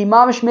he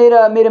mamish made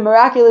a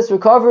miraculous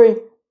recovery.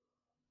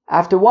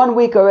 After 1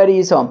 week already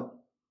he's home.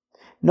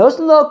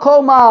 Nosn lo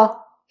kol ma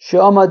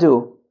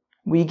she'amadu.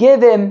 We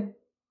give him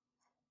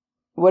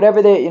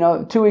whatever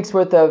 2 weeks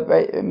worth of,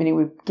 right? Meaning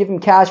we give him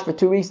cash for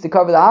 2 weeks to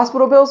cover the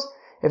hospital bills.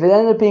 If it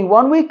ended up being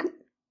 1 week,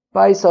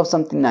 buy yourself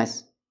something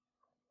nice.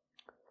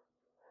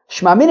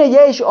 Shmamina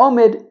yesh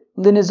omid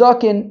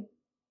linizokin.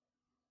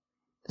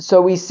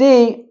 So we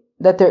see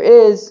that there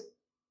is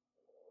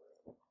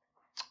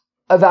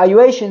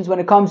evaluations when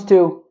it comes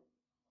to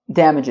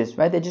damages,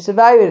 right? They just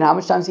evaluated how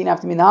much time he's going to have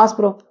to be in the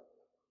hospital.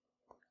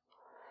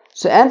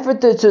 So,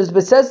 but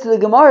says the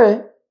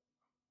Gemara,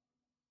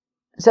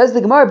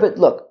 but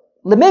look,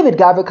 Lememid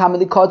BavaKama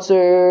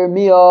likotzer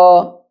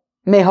mia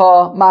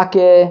meha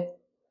make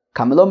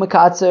kamelo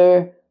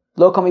mekatzer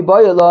lo kami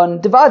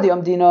boyalon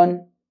devadium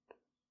dinon.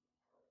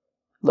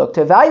 Look,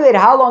 to evaluate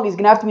how long he's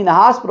going to have to be in the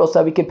hospital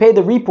so we can pay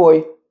the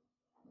report.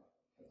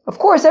 Of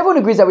course, everyone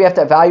agrees that we have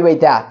to evaluate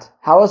that.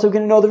 How else are we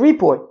going to know the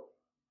report?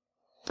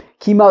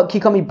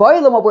 Kikami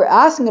boyalon, what we're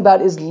asking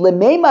about is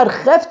lememar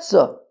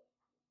cheftza.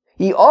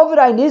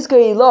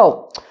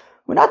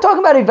 We're not talking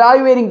about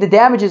evaluating the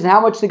damages and how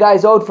much the guy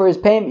is owed for his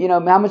payment,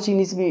 how much he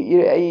needs to be,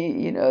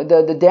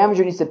 the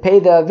damager needs to pay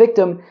the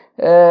victim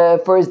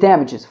for his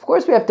damages. Of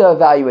course we have to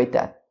evaluate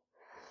that.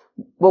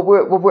 What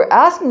we're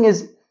asking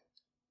is,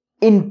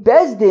 in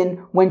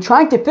Bezdin, when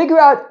trying to figure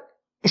out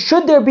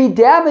should there be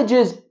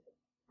damages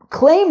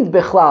claimed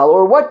bichlal,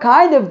 or what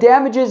kind of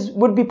damages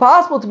would be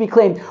possible to be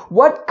claimed?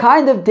 What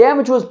kind of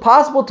damage was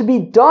possible to be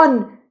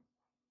done?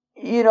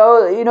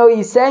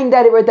 He's saying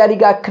that he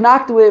got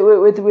knocked with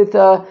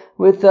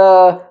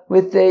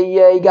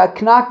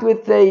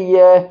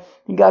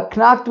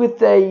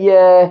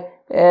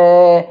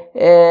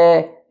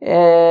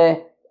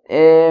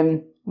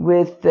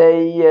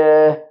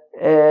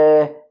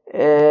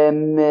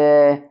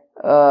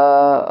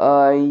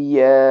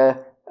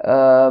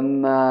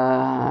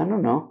I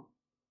don't know,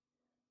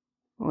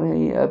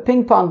 a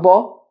ping pong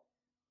ball.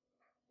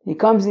 He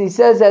comes and he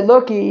says that,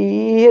 look,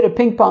 he hit a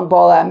ping pong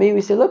ball at me.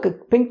 We say, look, a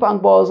ping pong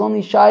ball is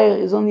only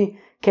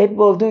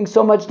capable of doing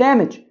so much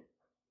damage.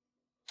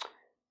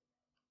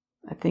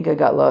 I think I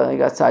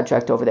got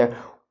sidetracked over there.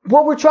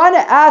 What we're trying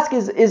to ask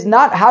is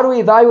not how do we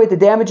evaluate the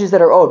damages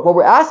that are owed. What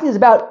we're asking is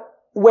about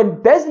when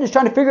Bezdin is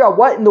trying to figure out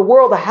what in the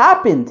world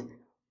happened.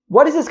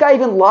 What is this guy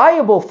even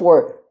liable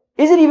for?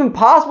 Is it even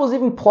possible, is it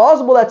even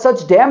plausible that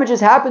such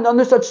damages happened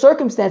under such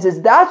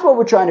circumstances? That's what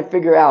we're trying to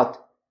figure out.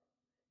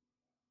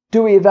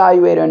 Do we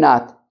evaluate or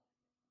not?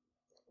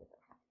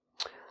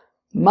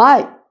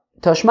 My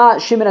Tashma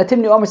Shimon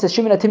Atimni Omer says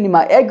Shimon Atimni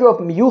my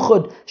egrof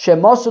miyuchad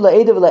shemasu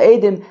la'edim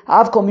v'la'edim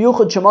avkol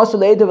miyuchad shemasu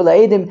la'edim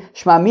v'la'edim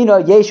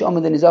shmamina yesh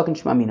omer l'nizakin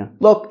shmamina.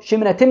 Look,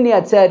 Shimon Atimni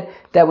had said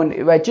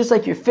that just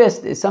like your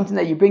fist is something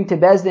that you bring to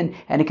Bezdin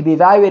and it can be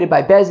evaluated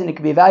by Bezdin, it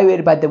can be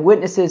evaluated by the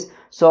witnesses.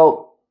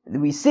 So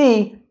we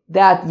see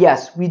that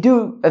yes, we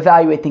do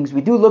evaluate things.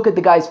 We do look at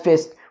the guy's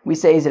fist. We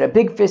say, is it a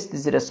big fist?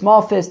 Is it a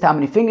small fist? How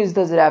many fingers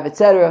does it have,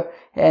 etc.?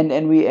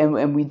 And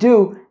we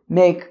do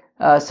make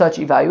such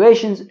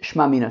evaluations.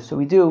 Shmamina. So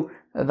we do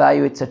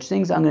evaluate such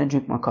things. I'm going to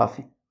drink more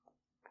coffee.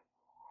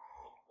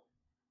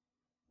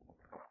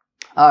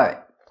 All right.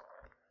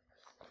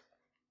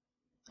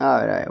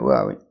 Where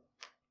are we?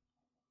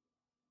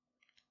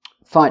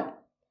 Fine.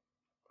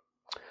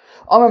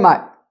 Omar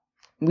Mai.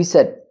 We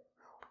said,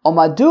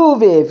 Omadu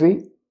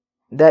ve'evri,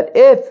 that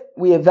if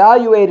we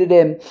evaluated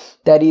him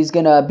that he's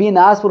going to be in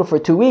the hospital for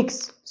 2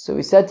 weeks, so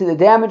we said to the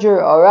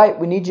damager, all right,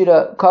 we need you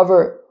to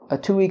cover a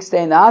 2-week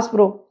stay in the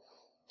hospital.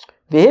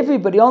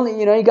 Vihivri, but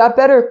he got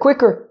better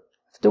quicker,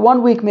 after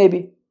 1 week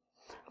maybe.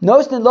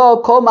 Nosnin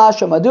lo kol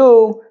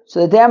ma'ashamadu,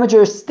 so the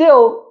damager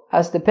still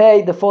has to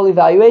pay the full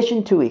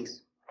evaluation 2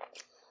 weeks.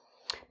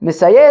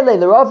 Misayele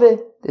l'Rave,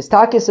 this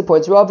Takis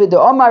supports Rave, the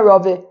Omar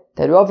Rave,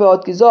 that Rave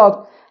hat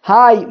gesagt,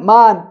 Hai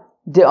man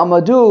de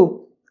amadu,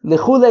 that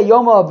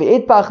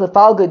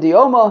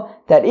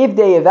if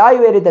they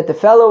evaluated that the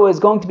fellow is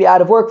going to be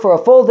out of work for a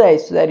full day,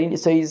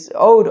 so he's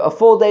owed a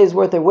full day's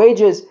worth of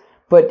wages,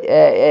 but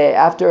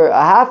after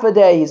a half a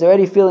day he's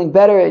already feeling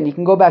better and he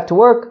can go back to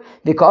work,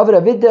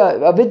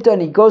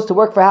 and he goes to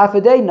work for half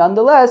a day,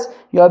 nonetheless,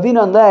 he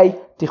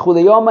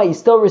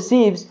still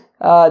receives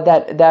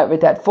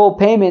that full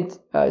payment,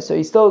 so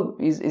he's going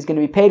to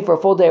be paid for a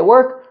full day of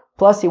work,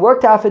 plus he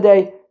worked half a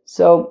day,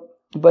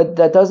 but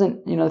that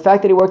doesn't, the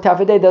fact that he worked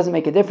half a day doesn't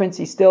make a difference.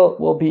 He still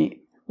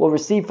will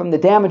receive from the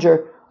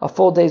damager a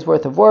full day's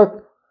worth of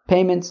work,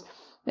 payments.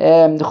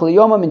 The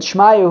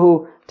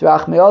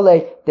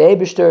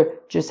Eibishter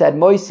just had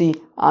moisi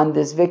on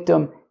this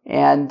victim,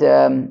 and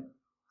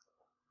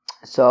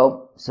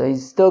so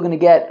he's still going to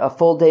get a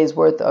full day's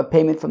worth of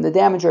payment from the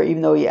damager,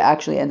 even though he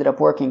actually ended up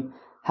working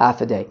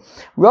half a day.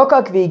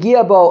 Rokak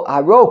v'giabo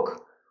harok.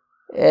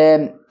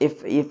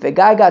 If a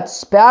guy got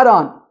spat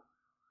on,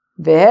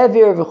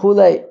 v'hevir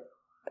v'chulei,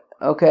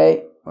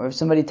 okay, or if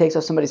somebody takes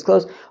off somebody's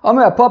clothes,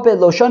 Omer apopet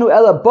lo shanu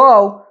ela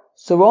bo.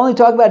 So we're only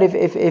talking about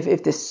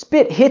if the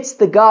spit hits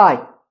the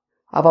guy.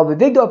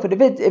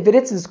 If it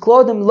hits his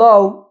clothing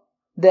low,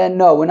 then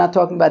no, we're not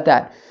talking about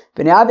that.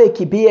 But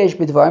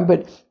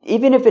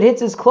even if it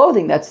hits his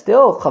clothing, that's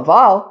still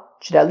chaval.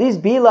 It should at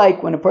least be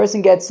like when a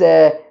person gets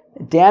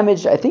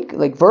damaged, I think,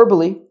 like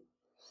verbally.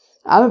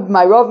 So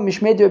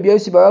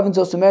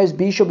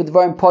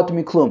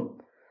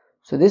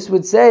this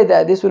would say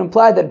that, this would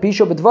imply that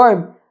bisho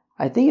b'dvarim,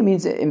 I think it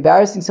means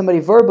embarrassing somebody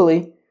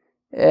verbally,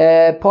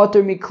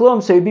 potter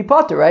miklum, so you'd be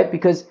potter, right?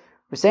 Because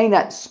we're saying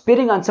that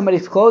spitting on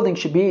somebody's clothing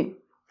should be,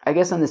 I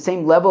guess, on the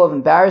same level of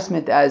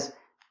embarrassment as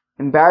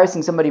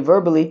embarrassing somebody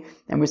verbally,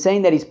 and we're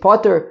saying that he's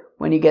potter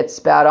when he gets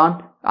spat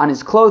on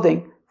his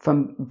clothing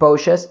from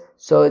boshes,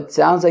 so it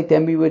sounds like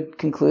then we would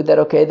conclude that,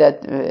 okay,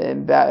 that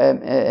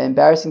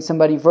embarrassing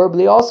somebody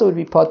verbally also would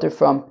be potter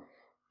from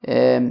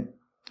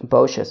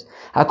boshes.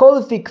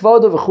 Hakol fi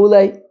kvodo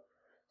v'chulei.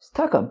 Let's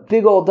talk a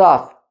big old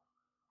daf.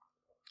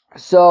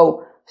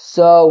 So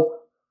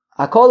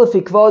hakol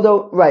fi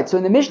kvodo, right? So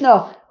in the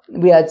Mishnah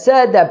we had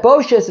said that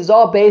boshes is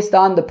all based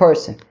on the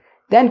person.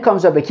 Then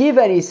comes Rabbi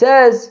Kiva and he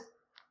says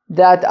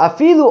that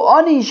afilu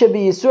ani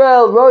shebi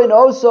Yisrael roin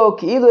also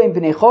ki'ilu im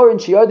bnei chorin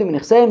sheyardu min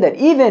nechseim, that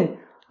even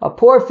a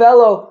poor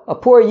fellow, a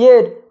poor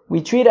yid,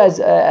 we treat as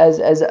a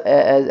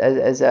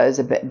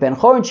ben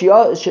chorin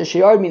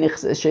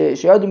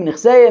sheyardu min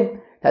nechseim,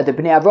 that the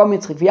bnei Avram,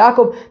 Yitzchak,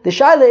 Yaakov. The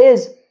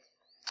shaila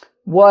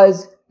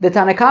was the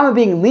Tanakama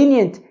being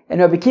lenient and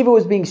Rabbi Kiva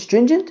was being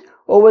stringent,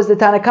 or was the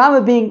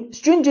Tanakama being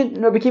stringent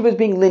and Rabbi Kiva was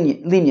being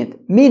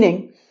lenient?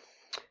 Meaning,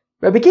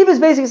 Rabbi Kiva is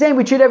basically saying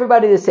we treat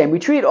everybody the same. We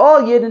treat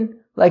all Yidden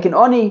like an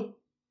Oni,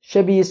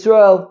 Shebi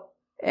Yisrael,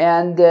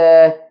 and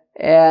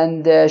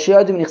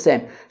Sheyadim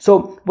Nichseim.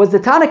 So was the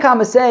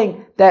BavaKama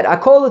saying that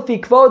Akol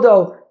Lefi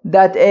Kvodo,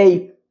 that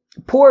a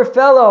poor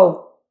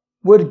fellow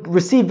would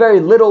receive very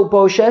little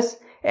boshes,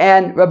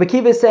 and Rabbi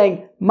Kiva is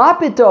saying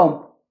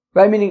Mapitom,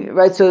 right? Meaning,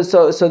 right? So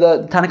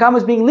the BavaKama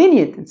is being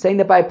lenient and saying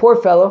that by a poor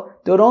fellow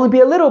there would only be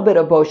a little bit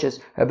of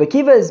boshes. Rabbi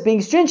Kiva is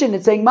being stringent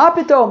and saying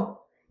Mapitom,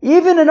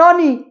 even an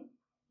Ani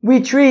we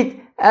treat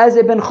as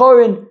a ben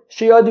chorin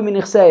Sheyadim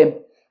Nichseim,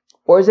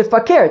 or is it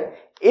fakert?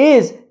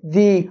 Is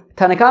the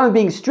BavaKama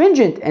being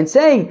stringent and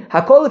saying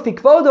Hakol Lefi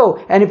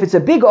Kvodo, and if it's a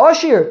big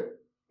oshir,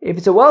 if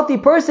it's a wealthy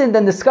person,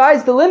 then the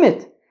sky's the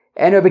limit?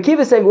 And Rabbi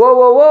Kiva is saying,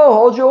 whoa,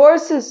 hold your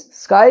horses. The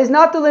sky is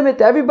not the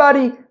limit.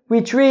 Everybody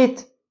we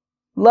treat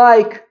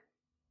like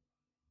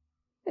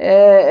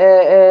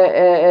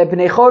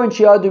bnei chorin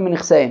sheyadim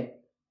nichseim.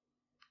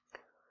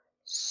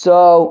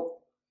 So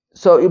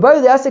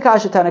Yubayil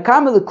Yasakasha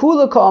BavaKama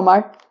lekula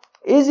ka'amar,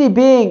 is he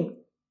being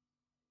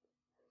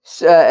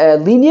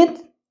lenient?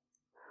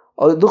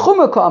 Or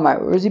l'chumra ka'amar,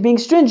 or is he being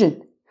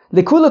stringent?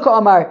 Lekula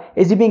ka'amar,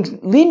 is he being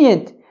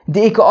lenient?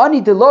 The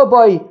ika'ani de lo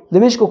boy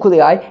lemishkol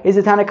kuliyai, is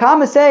the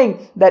BavaKama saying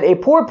that a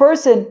poor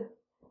person,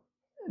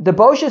 the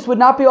boshes would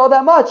not be all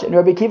that much? And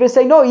Rabbi Kiva is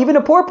saying, no, even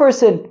a poor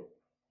person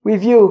we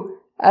view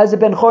as a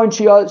ben chorin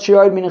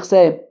sheyard min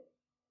nichseim.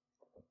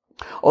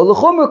 Or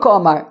l'chumra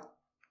ka'amar,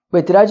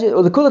 wait, did I just,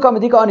 or l'kula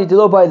ka'amar dika'ani de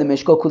lo boy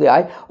lemishkol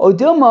kuliyai, or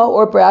dilma,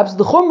 or perhaps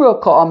the chumra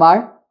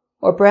ka'amar,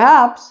 or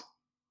perhaps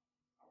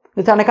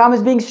the BavaKama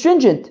is being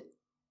stringent.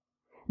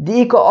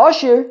 The ika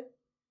ashir,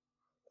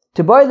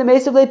 to buy the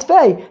mace of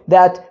leitvei,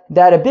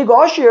 that a big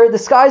ashir, the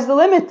sky's the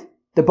limit.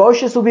 The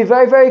boshes will be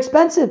very, very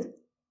expensive.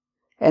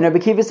 And Rabbi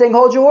Kiva is saying,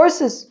 hold your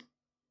horses.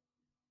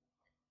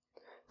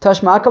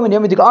 Tashma'akam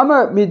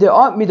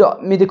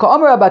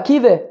midika'amar Rabbi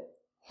Kiva.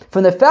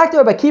 From the fact that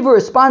Rabbi Kiva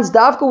responds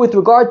davka with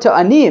regard to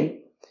aniyim,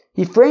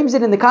 he frames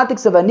it in the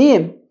context of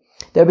aniyim.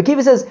 The Rabbi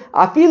Kiva says,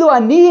 "Afilu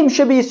aniyim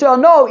shebi Yisrael."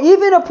 No,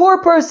 even a poor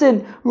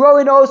person,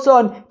 roin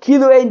oson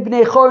kilu ein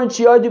bnei chorin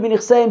sheyardu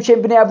b'nichseim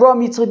shem bnei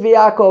Avram Yitzchak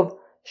v'Yaakov.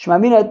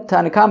 Shmamina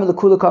BavaKama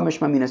lekula ka'amar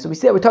shmamina. So we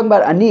see that we're talking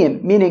about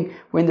aniyim, meaning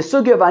we're in the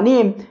sugya of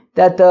aniyim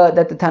that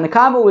the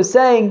BavaKama was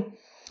saying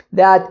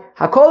that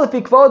hakol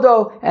lefi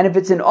kvodo, and if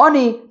it's an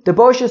oni, the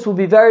boshes will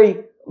be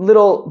very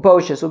little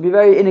boshes, will be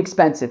very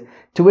inexpensive.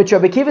 To which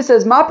Rabbi Kiva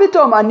says, "Ma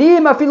pitom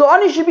aniyim afilu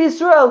ani shebi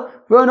Yisrael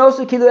roin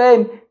oson kilu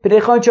ein bnei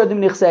chorin sheyardu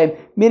b'nichseim."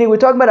 Meaning we're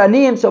talking about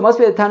aniyim, so it must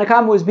be that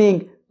BavaKama was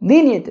being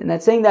lenient, and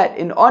that's saying that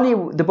in ani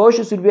the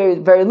boshes would be very,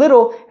 very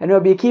little, and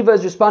Rabbi Kiva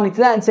is responding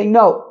to that and saying,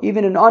 no,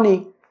 even in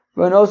ani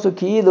run also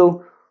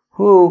ki'ilu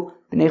hu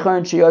b'nei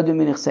chorin sheyardu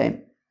min nichseim.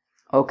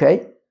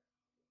 Okay.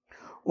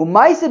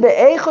 U'maise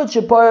be'echad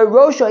shepara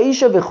rosh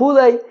ha'isha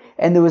v'chulei,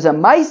 and there was a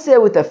maise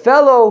with a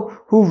fellow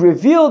who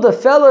revealed a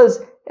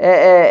fellow's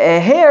a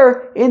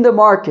hair in the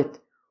market.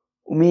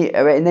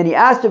 And then he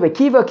asked Rabbi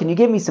Kiva, can you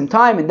give me some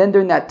time? And then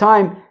during that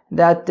time,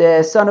 that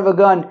son of a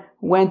gun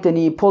went and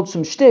he pulled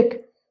some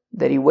shtick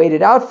that he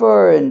waited out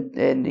for,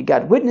 and he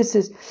got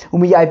witnesses.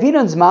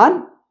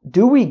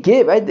 Do we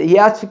give? Right? He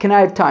asked, "Can I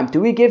have time?"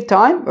 Do we give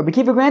time? Rabbi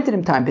Kiva granted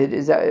him time.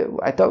 Is that?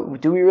 I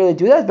thought, do we really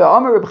do that?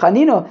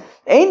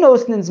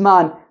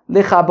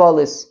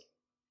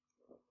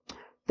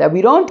 That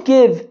we don't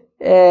give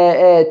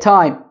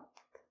time.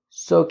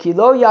 So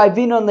kilo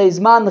yavinon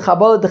leizman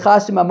lechabol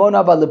dechasim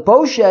amona aval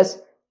leboshes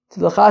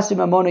lechasim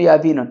amona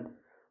yavinon.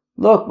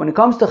 Look, when it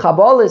comes to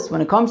chabolis,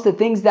 when it comes to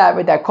things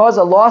that cause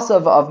a loss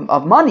of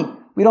money,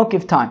 we don't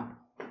give time.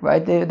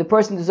 Right? The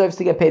person deserves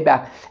to get paid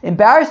back.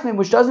 Embarrassment,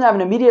 which doesn't have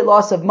an immediate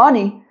loss of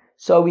money,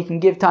 so we can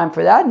give time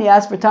for that. And he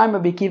asked for time,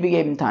 Rabbi Kiva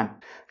gave him time.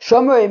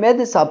 Shomer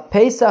emedis al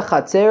pesach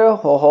chatzera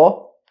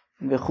hoho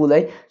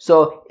v'chulei.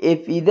 So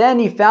if he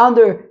found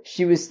her,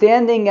 she was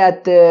standing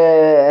at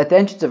the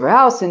entrance of her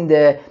house, and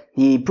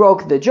he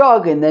broke the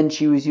jug, and then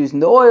she was using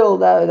the oil,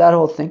 that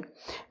whole thing.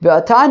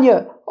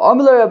 V'atanya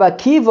Amar Rabbi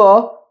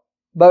Kiva,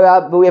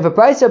 but we have a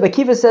price. Rabbi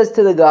Kiva says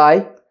to the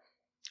guy,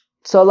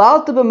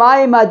 "Tzalalta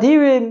b'mayim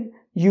adirim."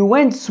 You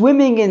went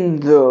swimming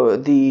in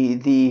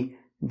the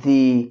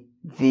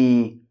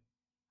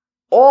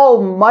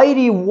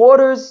almighty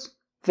waters,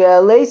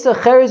 and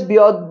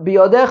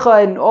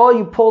all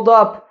you pulled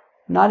up,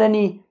 not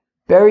any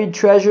buried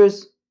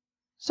treasures,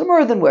 some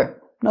earthenware,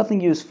 nothing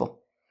useful.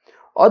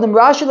 A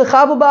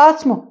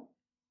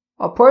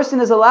person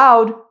is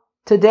allowed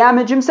to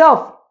damage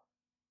himself.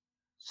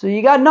 So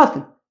you got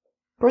nothing.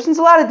 Person's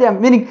allowed to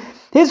damage, meaning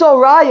his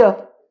whole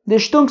raya, the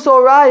shtunk's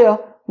whole raya,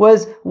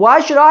 was, why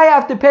should I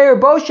have to pay her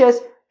boshes?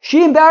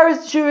 She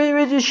embarrassed, she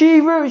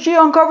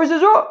uncovers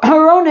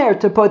her own hair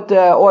to put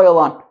oil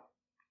on.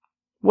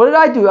 What did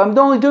I do? I'm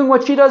only doing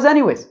what she does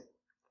anyways.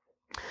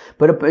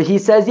 But he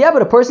says, yeah,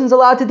 but a person's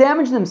allowed to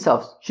damage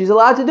themselves. She's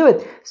allowed to do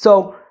it.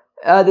 So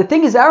the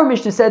thing is, our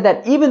Mishnah said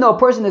that even though a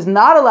person is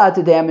not allowed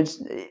to damage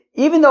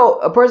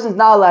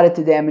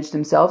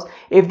themselves,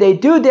 if they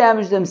do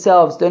damage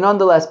themselves, they're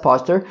nonetheless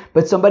pastor,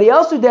 but somebody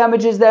else who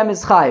damages them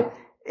is chayiv.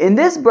 In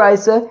this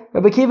brisa,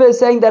 Rabbi Kiva is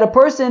saying that a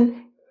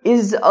person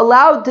is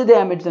allowed to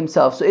damage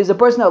themselves. So is a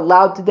person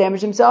allowed to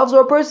damage themselves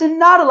or a person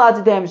not allowed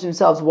to damage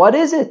themselves? What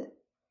is it?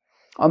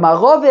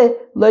 Rove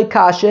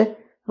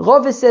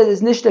says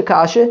it's nishta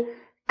kasha.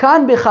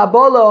 Kan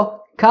b'chabolo,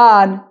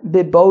 kan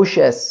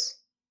b'boshes.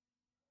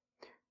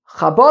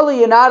 Chabola,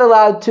 you're not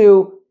allowed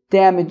to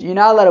damage, you're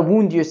not allowed to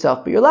wound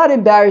yourself, but you're allowed to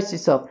embarrass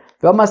yourself.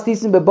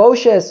 V'amastisim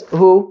b'boshes,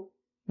 who?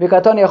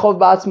 V'katon yachov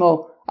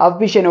ba'atzmo, av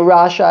bishenu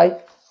rashai,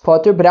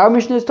 potter. But our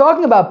Mishnah is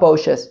talking about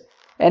boshes.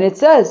 And it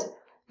says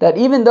that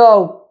even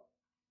though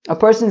a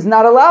person is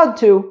not allowed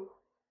to,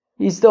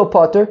 he's still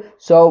potter.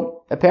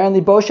 So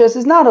apparently boshes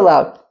is not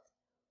allowed.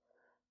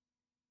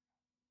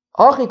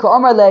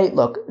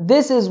 Look,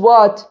 this is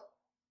what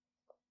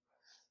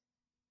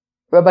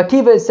Rabbi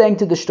Akiva is saying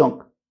to the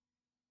shtunk.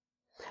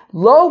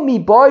 Lo mi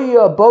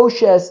boya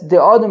boshes de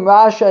adam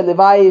rasha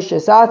levayish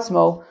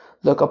esatzmo.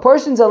 Look, a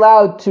person's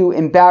allowed to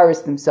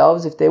embarrass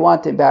themselves if they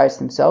want to embarrass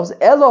themselves.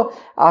 Elo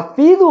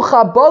afilu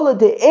chabola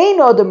de ein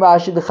adam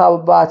rasha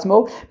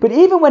lechabatzmo. But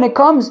even when it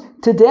comes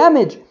to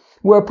damage,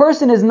 where a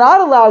person is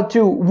not allowed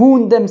to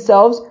wound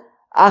themselves,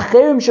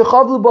 acherim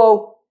shechavlu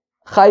bo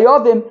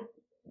chayovim.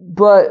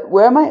 But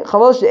where am I?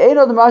 Chabola de ein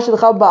adam rasha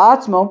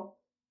lechabatzmo.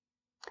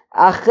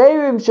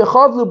 Acherim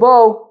shechavlu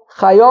bo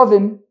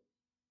chayovim.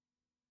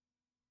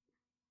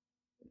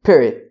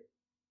 Period.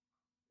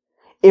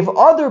 If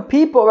other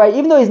people, right,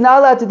 even though he's not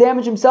allowed to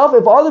damage himself,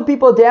 if other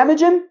people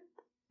damage him,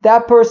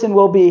 that person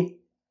will be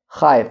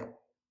chayiv.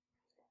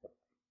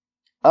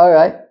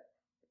 Alright.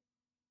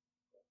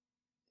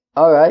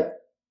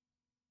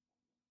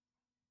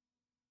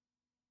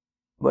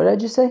 What did I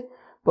just say?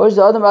 Wait,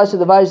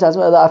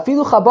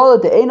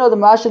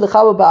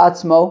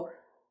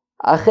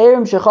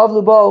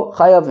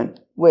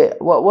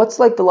 what's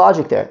like the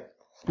logic there?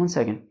 1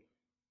 second.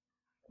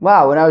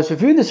 Wow, when I was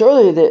reviewing this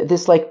earlier,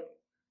 this like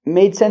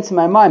made sense in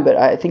my mind, but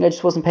I think I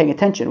just wasn't paying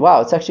attention.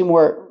 Wow, it's actually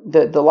more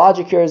the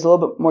logic here is a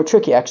little bit more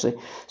tricky actually.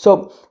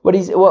 So what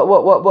Rabbi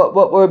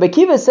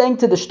Akiva is saying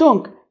to the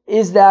shtunk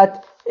is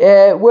that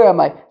where am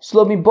I?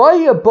 Shlomi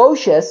boya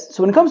boshes.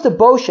 So when it comes to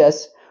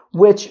boshes,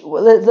 which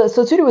let's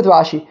read it with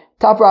Rashi.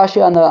 Top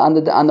Rashi on the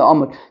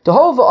Amud. The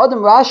whole of Adam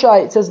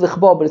Rashi, it says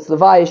lichbo, but it's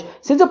levayish.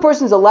 Since a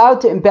person is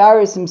allowed to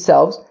embarrass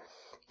themselves,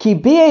 ki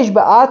biesh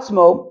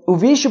ba'atzmo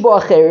uvishu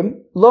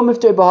acherim lo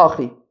mifter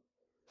b'hachi.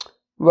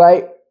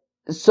 Right?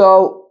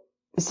 So,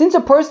 since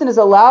a person is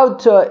allowed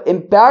to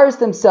embarrass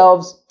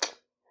themselves,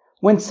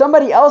 when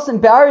somebody else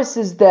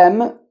embarrasses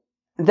them,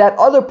 that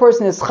other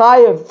person is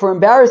chayav for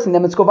embarrassing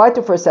them. Let's go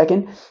weiter for a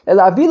second.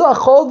 But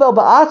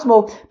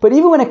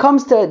even when it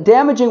comes to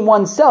damaging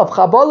oneself,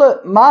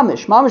 chabola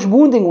mamish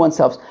wounding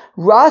oneself,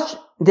 rash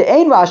the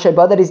ain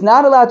rashaba, that he's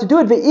not allowed to do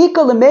it.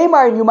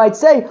 And you might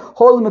say,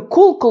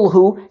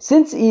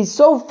 since he's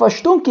so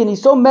fashtunkin,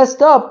 he's so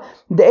messed up,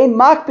 the ain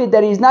makbid,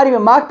 that he's not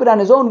even makbid on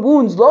his own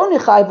wounds,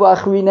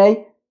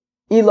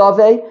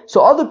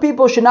 so other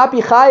people should not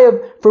be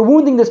chayav for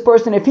wounding this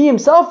person if he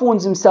himself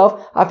wounds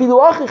himself, and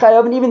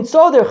even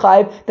so they're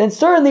chayav. Then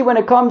certainly when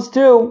it comes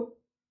to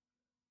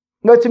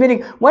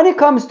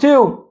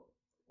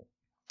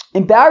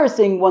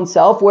embarrassing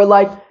oneself, where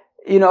like,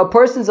 a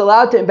person's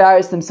allowed to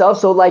embarrass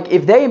themselves. So like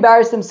if they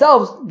embarrass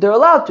themselves, they're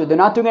allowed to. They're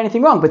not doing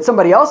anything wrong. But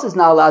somebody else is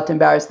not allowed to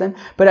embarrass them.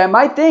 But I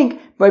might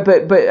think, but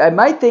I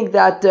might think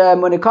that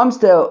when it comes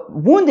to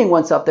wounding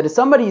oneself, that if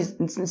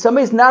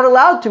somebody's not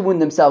allowed to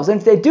wound themselves, and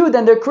if they do,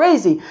 then they're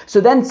crazy.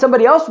 So then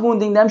somebody else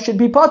wounding them should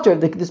be potter.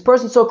 If this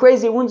person's so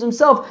crazy he wounds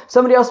himself,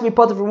 somebody else should be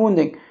potter for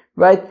wounding,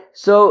 right?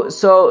 So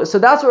that's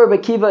what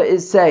Rabbi Akiva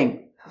is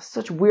saying.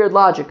 Such weird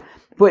logic.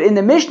 But in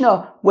the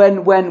Mishnah,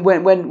 when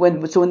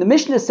the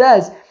Mishnah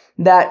says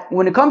that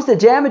when it comes to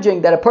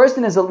damaging, that a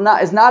person is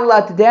not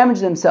allowed to damage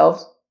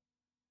themselves,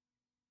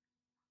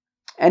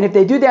 and if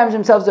they do damage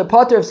themselves, they're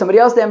potter. If somebody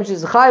else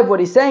damages the chayiv, what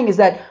he's saying is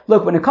that,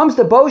 look, when it comes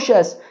to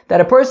boshes,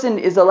 that a person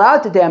is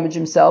allowed to damage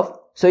himself,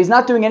 so he's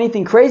not doing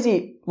anything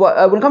crazy.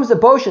 When it comes to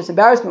boshes,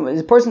 embarrassment,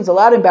 the person's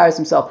allowed to embarrass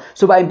himself.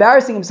 So by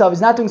embarrassing himself,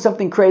 he's not doing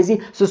something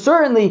crazy. So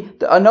certainly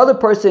another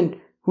person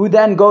who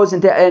then goes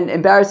and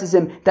embarrasses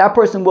him, that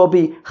person will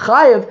be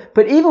chayiv.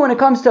 But even when it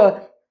comes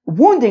to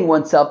wounding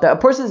oneself, that a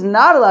person is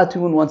not allowed to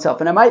wound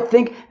oneself. And I might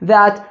think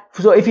that,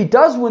 so if he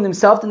does wound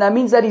himself, then that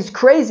means that he's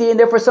crazy, and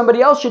therefore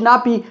somebody else should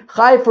not be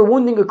chayiv for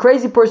wounding a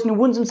crazy person who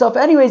wounds himself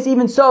anyways.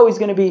 Even so, he's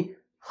going to be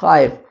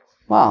chayiv.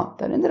 Wow,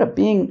 that ended up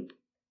being,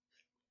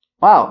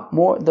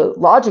 more, the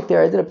logic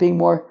there ended up being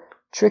more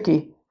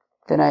tricky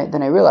than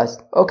I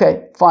realized.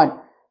 Okay, fine.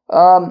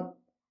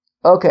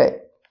 Okay,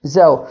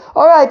 so,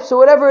 alright, so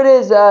whatever it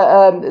is,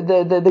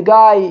 the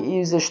guy,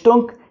 he's a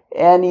shtunk,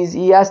 and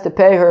he has to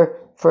pay her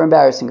for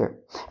embarrassing her.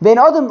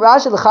 Now,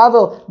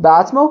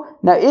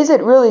 is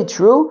it really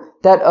true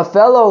that a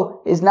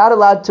fellow is not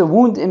allowed to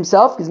wound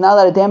himself, he's not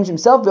allowed to damage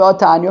himself?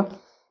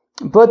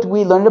 But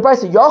we learned the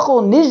price. This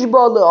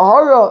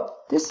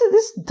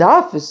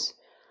daf is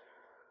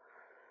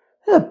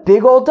a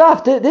big old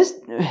daf.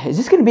 Is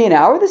this going to be an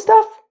hour, this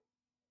stuff?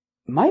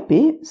 Might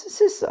be.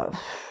 It's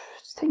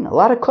taking a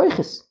lot of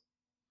koiches.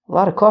 A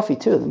lot of coffee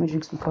too. Let me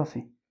drink some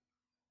coffee.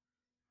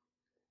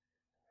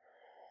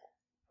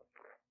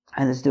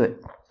 And let's do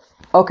it.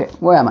 Okay,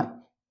 where am I?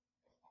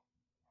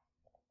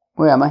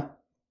 Oh,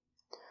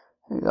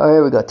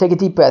 here we go. Take a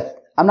deep breath.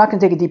 I'm not going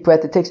to take a deep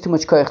breath. It takes too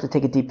much koich to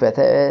take a deep breath.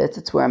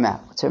 That's where I'm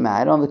at. That's where I'm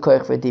at. I don't have the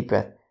koich for a deep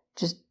breath.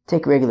 Just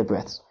take regular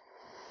breaths.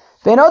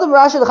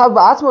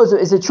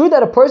 Is it true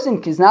that a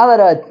person is not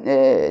allowed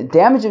to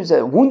damage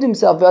himself, wound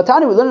himself? We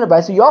learn in the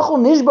Bible.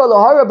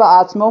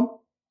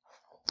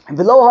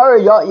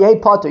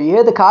 You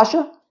hear the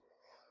kasha?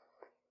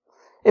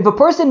 If a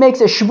person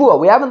makes a shvua,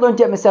 we haven't learned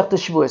yet Masechta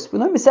Shvuas. We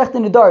learned Masechta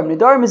Nedarim.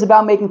 Nedarim is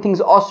about making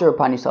things osir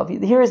upon yourself.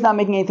 Here he's not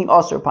making anything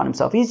osir upon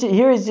himself. He's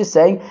just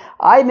saying,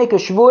 I make a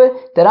shvua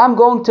that I'm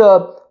going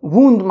to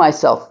wound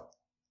myself.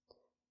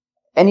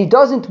 And he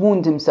doesn't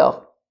wound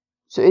himself.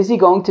 So is he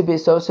going to be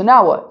so? So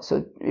now what?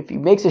 So if he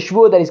makes a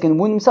shvua that he's going to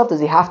wound himself, does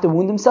he have to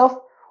wound himself?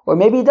 Or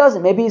maybe he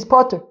doesn't. Maybe he's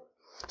potter.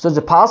 So is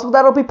it possible that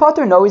it'll be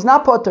potter? No, he's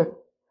not potter.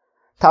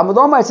 Talmud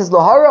Omar says,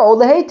 Lahara or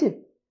Lahated.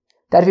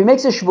 That if he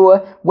makes a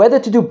shvua, whether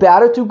to do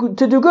bad or to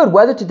do good,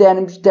 whether to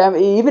damage,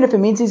 even if it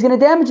means he's going to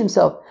damage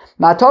himself.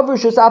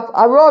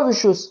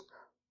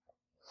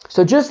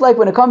 So just like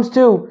when it comes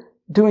to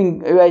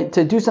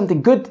to do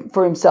something good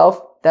for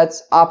himself,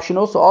 that's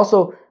optional. So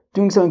also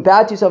doing something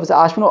bad to yourself is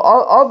optional.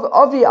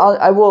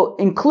 I will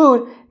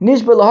include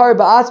nishba lahara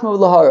ba'atzma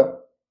lahara.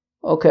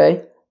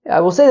 Okay,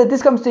 I will say that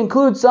this comes to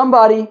include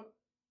somebody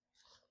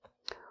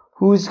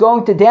who's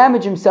going to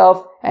damage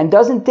himself and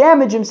doesn't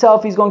damage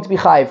himself. He's going to be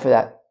chayiv for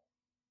that.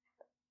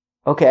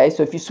 Okay,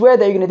 so if you swear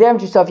that you're going to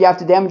damage yourself, you have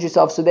to damage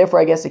yourself, so therefore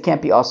I guess it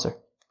can't be asr.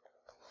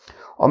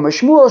 Or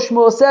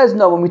Shmuel says,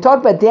 no, when we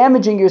talk about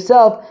damaging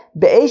yourself,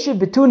 be'eshev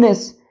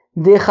betunis,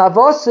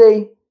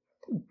 dechavose,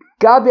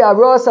 gabi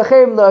aros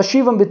acherim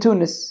la'ashivam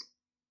betunis.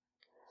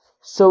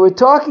 So we're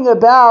talking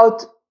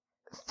about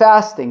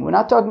fasting. We're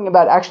not talking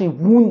about actually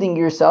wounding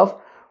yourself.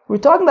 We're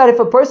talking about if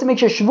a person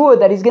makes a shvur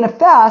that he's going to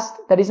fast,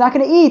 that he's not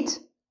going to eat,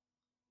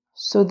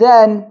 so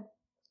then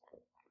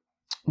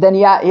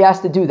he has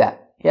to do that.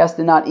 He has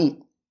to not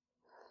eat.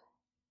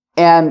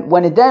 And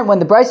when the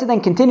Brisa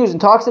then continues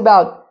and talks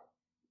about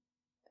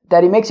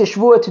that he makes a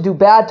shvua to do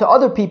bad to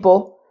other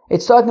people,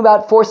 it's talking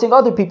about forcing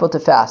other people to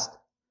fast.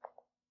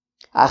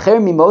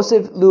 Acher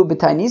mimosiv lu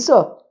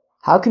b'tainisa.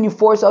 How can you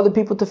force other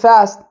people to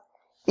fast?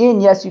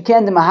 Yes, you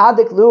can. The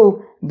mahadik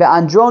lu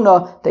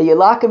be'androna, that you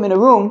lock them in a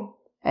room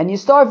and you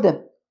starve them.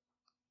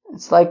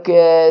 It's like in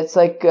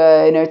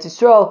Eretz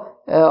Yisrael,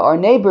 our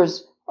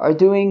neighbors are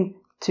doing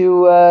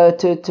to the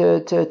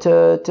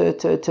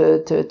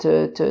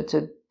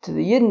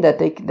Yidden that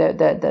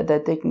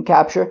they can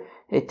capture.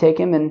 They take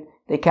him and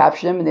they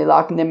capture them and they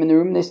lock them in the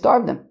room and they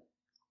starve them.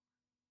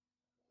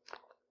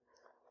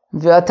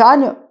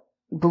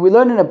 But we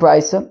learn in a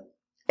Brisa,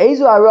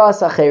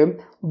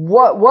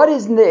 what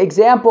is the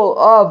example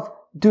of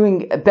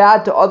doing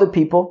bad to other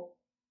people?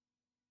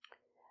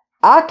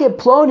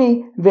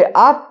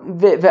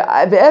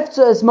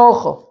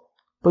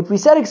 But we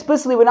said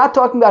explicitly, we're not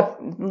talking about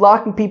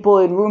locking people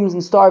in rooms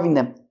and starving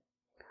them.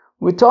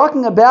 We're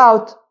talking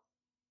about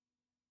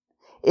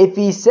if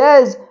he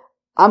says,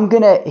 I'm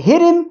going to hit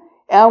him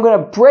and I'm going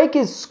to break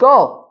his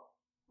skull.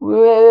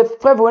 We're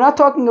not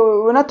talking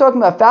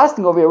about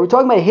fasting over here. We're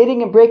talking about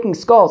hitting and breaking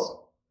skulls.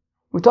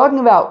 We're talking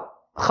about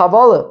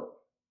chavala.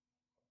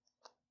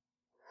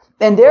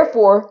 And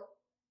therefore,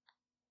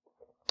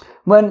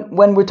 when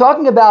we're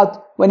talking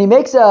about when he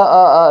makes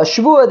a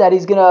shvua that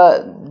he's going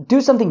to do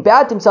something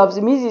bad to himself,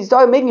 it means he's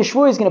making a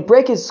shvur, he's going to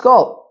break his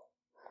skull.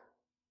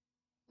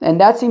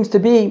 And that seems to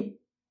be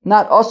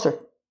not osir.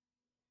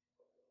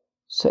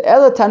 So,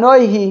 Ela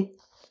Tanoihi,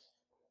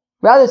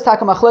 rather it's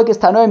Taka Machlokes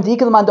Tanoim,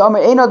 Dikal Man Omer,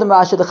 Ein Odem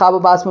Rasha D'Chava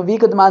B'Atzma,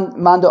 Vikal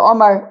Man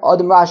Omer,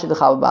 Odem Rasha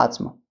D'Chava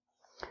B'Atzma.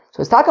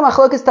 So, it's Taka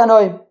Machlokes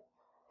Tanoim.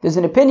 There's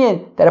an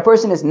opinion that a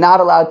person is not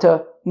allowed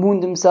to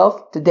wound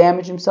himself, to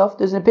damage himself.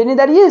 There's an opinion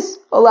that he is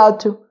allowed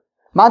to.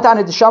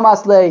 Mantane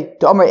D'Shamas Le,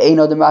 D'Omer Ein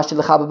Odem Rasha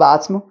D'Chava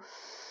B'Atzma.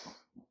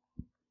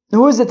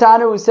 Who is the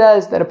Tana who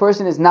says that a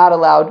person is not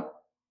allowed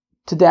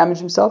to damage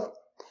himself?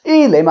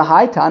 If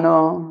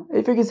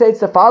you can say it's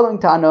the following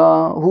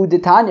Tana, who the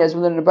Tanya, as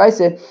we learn in the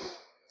Brisa,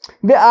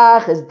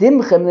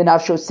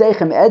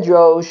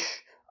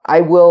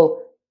 I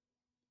will,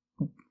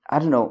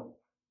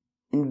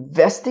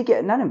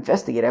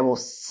 I will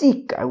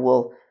seek, I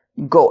will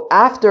go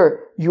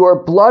after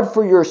your blood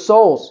for your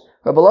souls.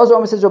 Rabbi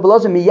Lazar says,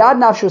 miyad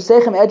nafsho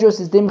seichem edros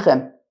is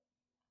dimchem.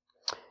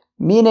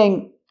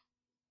 Meaning,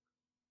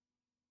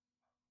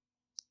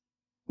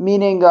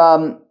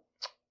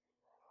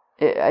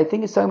 I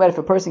think it's talking about if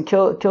a person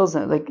kills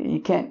them, like you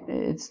can't,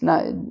 it's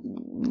not,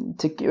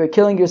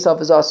 killing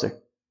yourself is asur.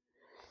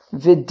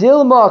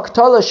 Vidilma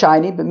ktala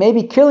shiny, but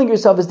maybe killing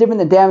yourself is different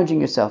than damaging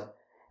yourself.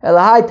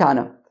 Elahai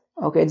Tana.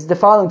 Okay, it's the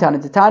following Tana.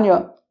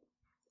 Titania.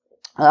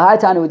 Elahai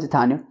Tana with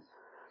Titania.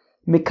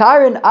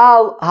 Mikarin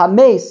al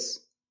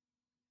hames.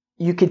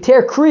 You could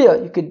tear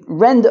kriya, you could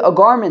rend a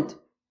garment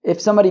if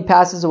somebody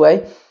passes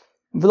away.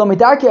 It's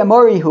not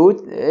going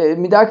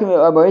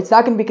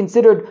to be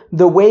considered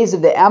the ways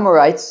of the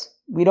Amorites.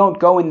 We don't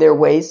go in their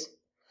ways.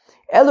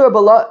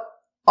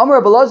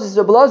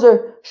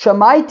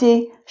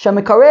 Shamaiti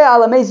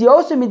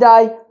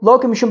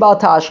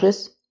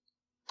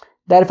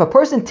that if a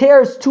person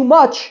tears too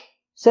much,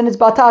 then it's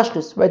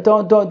batashchis, right?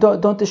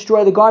 Don't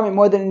destroy the garment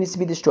more than it needs to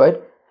be destroyed.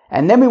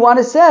 And then we want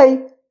to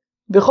say,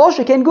 v'chol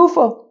sheken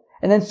gufo.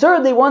 And then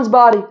certainly one's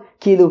body.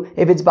 Kilu,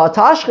 if it's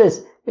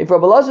batashchis, if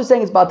Rabbi Elazar is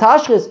saying it's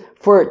batashchis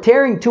for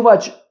tearing too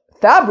much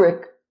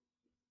fabric,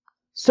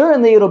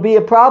 certainly it'll be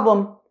a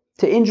problem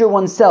to injure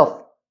oneself.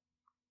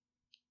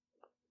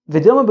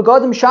 V'dilma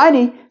begodim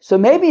shiny, so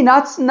maybe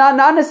not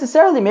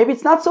necessarily, maybe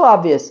it's not so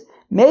obvious.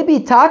 Maybe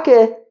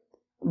take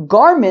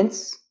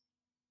garments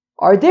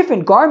are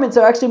different. Garments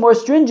are actually more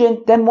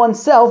stringent than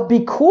oneself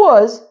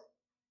because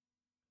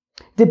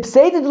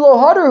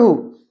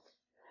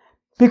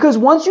because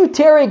once you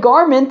tear a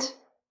garment,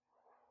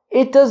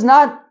 it does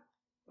not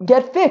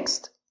get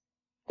fixed.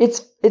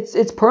 It's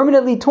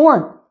permanently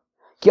torn.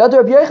 The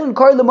Rabbi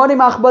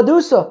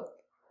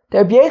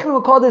Yechon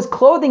would call this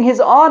clothing his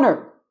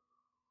honor.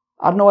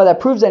 I don't know why that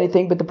proves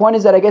anything, but the point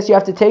is that I guess you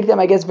have to take them,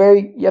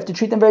 you have to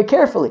treat them very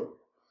carefully.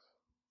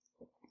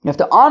 You have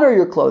to honor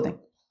your clothing.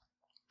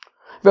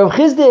 Rav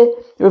Chisda,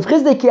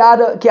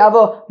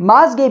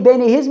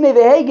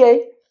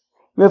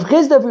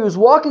 if he was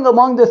walking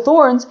among the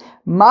thorns,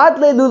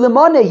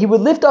 he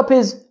would lift up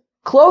his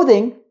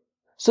clothing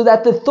so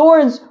that the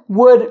thorns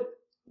would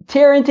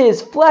tear into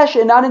his flesh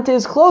and not into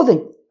his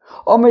clothing.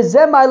 While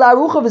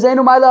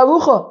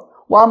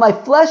my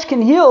flesh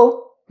can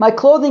heal, my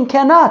clothing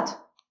cannot.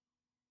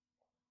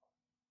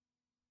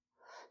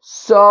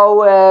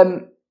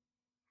 So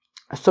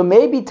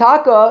maybe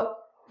taka,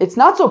 it's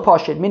not so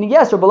pashut. Meaning,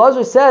 yes, Rabbi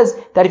Elazar says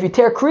that if you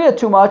tear kriya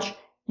too much,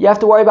 you have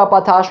to worry about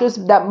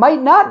batashchis. That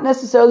might not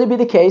necessarily be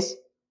the case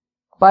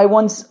by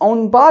one's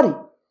own body.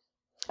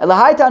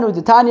 Elahai Tanu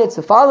Tanya, it's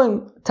the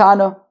following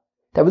Tana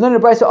that we learn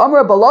in the Brisa.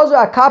 Amar Rabbi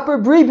Elazar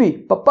Akaper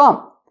Bribi,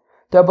 Papam.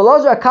 The Rabbi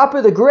Elazar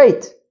Akaper the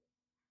Great.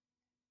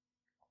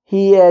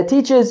 He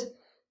teaches.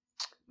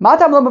 When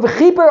by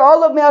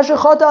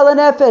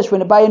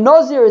a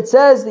Nazir it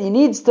says that he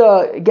needs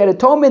to get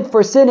atonement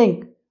for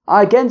sinning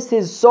against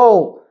his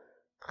soul.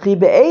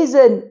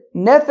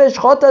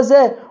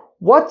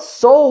 What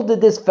soul did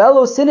this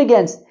fellow sin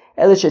against?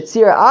 You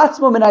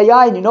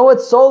know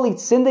what soul he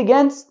sinned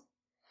against?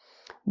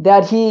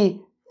 That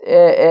he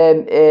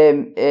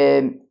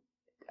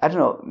he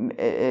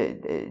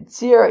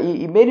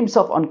made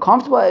himself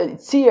uncomfortable.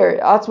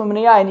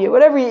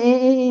 Whatever.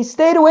 He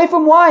stayed away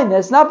from wine.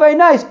 That's not very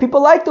nice. People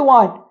like the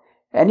wine,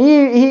 and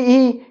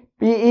he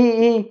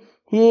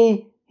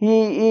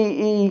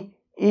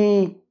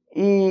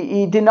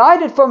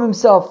denied it from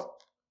himself.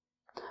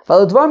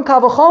 A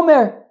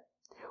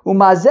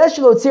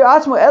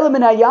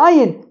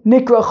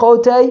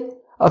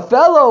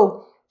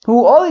fellow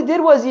who all he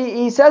did was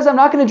he says, I'm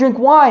not going to drink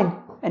wine,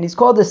 and he's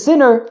called a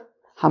sinner.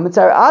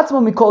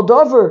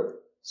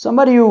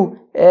 Somebody who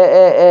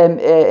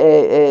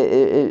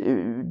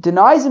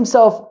denies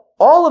himself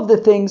all of the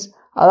things.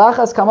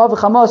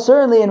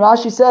 Certainly, and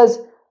Rashi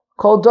says,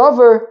 called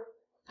dover,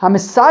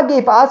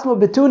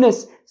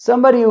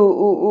 somebody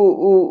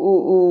who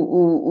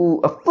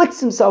afflicts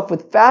himself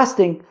with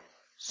fasting.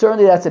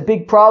 Certainly, that's a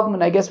big problem,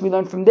 and I guess we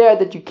learned from there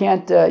that you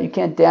can't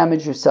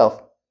damage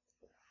yourself.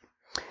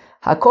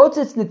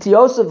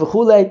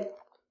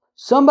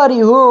 Somebody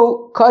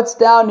who cuts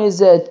down his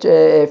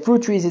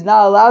fruit trees is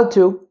not allowed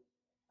to,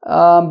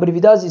 but if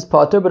he does, he's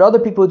potter. But other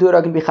people who do it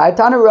are going to be chayav.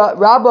 Tani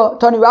Rabba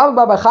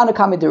BavaKama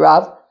kami de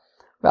Rav.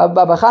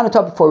 Rabba BavaKama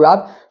taught before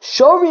Rav.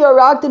 Shori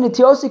aragta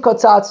netiosi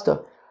kotzatzta.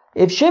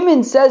 If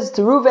Shimon says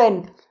to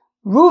Reuven,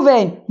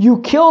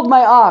 you killed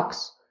my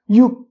ox.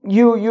 You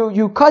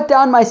cut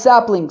down my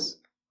saplings.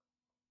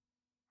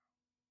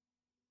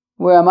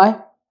 Where am I?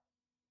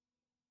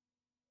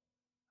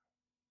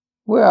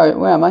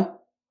 Where am I?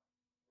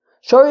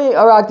 Shori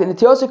aragta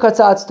netiosi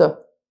kotzatzta.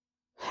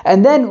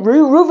 And then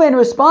Reuven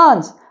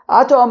responds,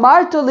 Ato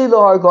amarta li lo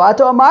hargo,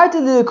 Ato amarta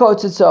li lo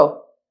kotzitzo.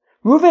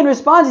 Reuven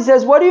responds, he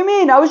says, what do you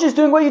mean? I was just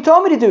doing what you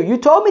told me to do. You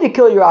told me to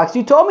kill your ox.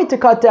 You told me to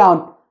cut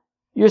down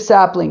your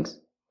saplings.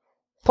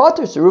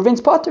 Potter, so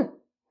Reuven's potter.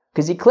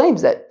 Because he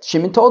claims that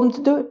Shimon told him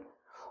to do it.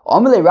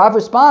 Omele Rav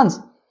responds,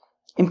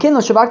 Imkin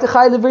lo shavakta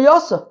chai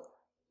livryosa.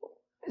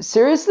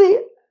 Seriously?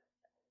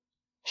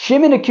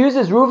 Shimon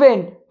accuses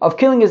Reuven of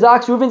killing his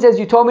ox. Reuven says,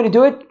 you told me to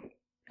do it.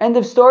 End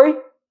of story.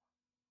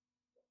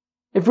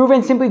 If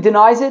Reuven simply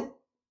denies it,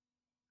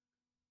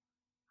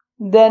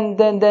 then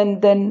end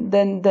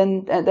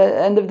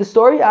of the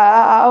story.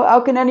 How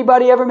can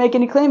anybody ever make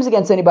any claims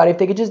against anybody if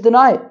they could just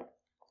deny it?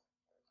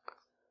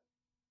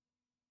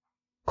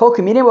 Kol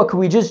kamine, what, could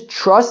we just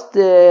trust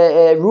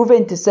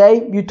Reuven to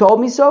say, you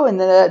told me so, and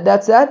then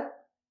that's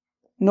that?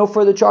 No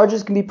further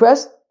charges can be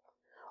pressed?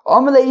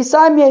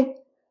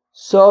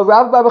 So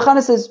Rav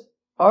BavaKama says,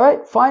 all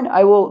right, fine,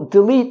 I will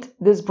delete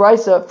this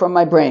brisa from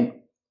my brain.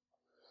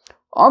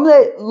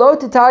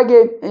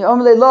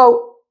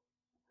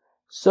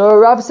 So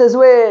Rav says,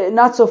 wait,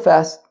 not so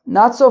fast,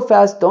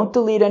 don't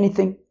delete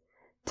anything.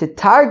 To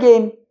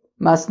targem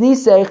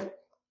masnisech,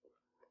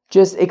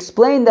 just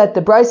explain that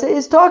the brisa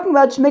is talking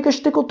about, just make a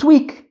shtickle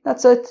tweak,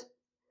 that's it.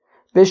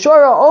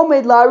 Veshora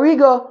omed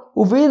la'ariga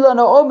uvrila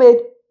no omed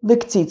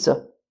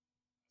liktzitza.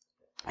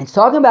 It's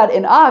talking about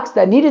an ox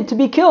that needed to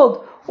be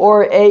killed,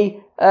 or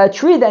a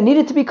tree that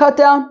needed to be cut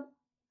down.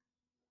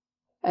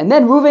 And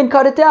then Reuven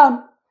cut it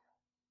down.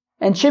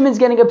 And Shimon's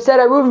getting upset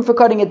at Reuven for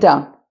cutting it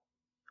down,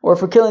 or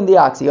for killing the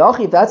ox.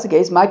 If that's the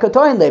case, my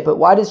katoin le, but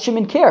why does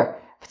Shimon care?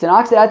 If it's an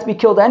ox that had to be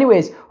killed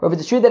anyways, or if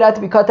it's a tree that had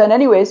to be cut down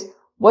anyways,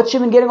 what's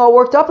Shimon getting all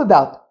worked up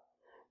about?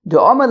 The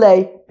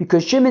Amalei,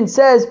 because Shimon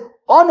says,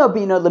 Ono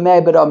bina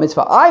lemei b'da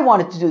mitzvah. I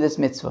wanted to do this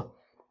mitzvah.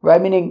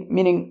 Right?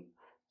 Meaning,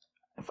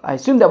 I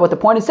assume that what the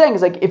point is saying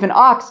is like, if an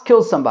ox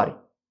kills somebody,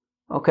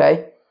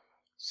 okay?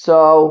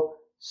 So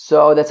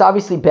that's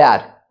obviously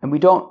bad. And we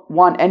don't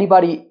want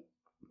anybody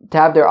to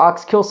have their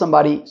ox kill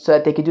somebody so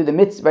that they could do the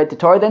mitzvah, right? The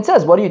Torah then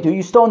says, what do?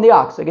 You stone the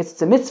ox. I guess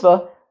it's a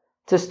mitzvah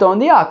to stone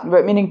the ox,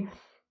 right? Meaning,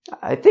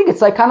 I think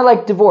it's like kind of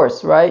like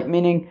divorce, right?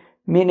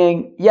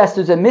 Meaning, yes,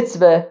 there's a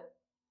mitzvah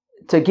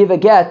to give a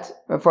get,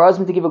 or for a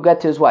husband to give a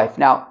get to his wife.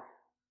 Now,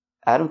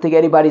 I don't think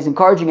anybody's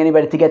encouraging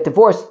anybody to get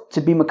divorced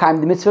to be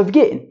makayim the mitzvah of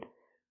gittin.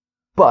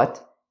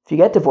 But if you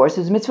get divorced,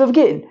 there's a mitzvah of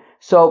gittin.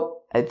 So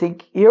I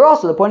think here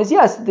also the point is,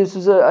 yes, this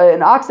was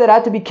an ox that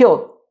had to be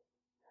killed.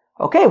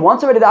 Okay,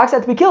 once already the ox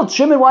had to be killed,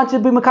 Shimon wanted to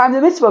be makayim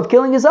the mitzvah of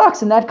killing his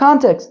ox in that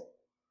context.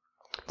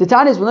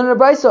 Titanis, we learn in a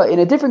brisa in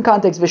a different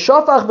context.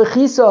 V'shofach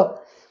v'chisa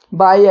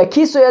by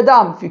kisoy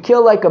adam. If you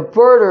kill like a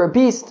bird or a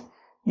beast,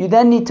 you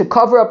then need to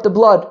cover up the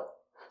blood.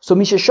 So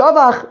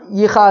mishashavach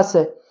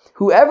yichase.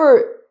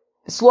 Whoever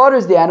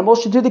slaughters the animal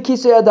should do the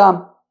kisoy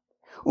adam.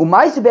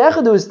 U'maisa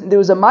be'echad, there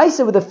was a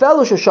maisa with a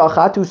fellow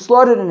shashachat who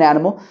slaughtered an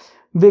animal.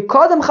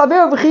 V'kodem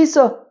chaver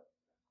v'chisa.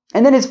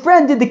 And then his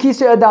friend did the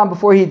kisoy adam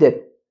before he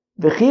did.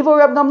 V'chivo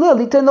Reb Gamliel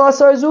litan lo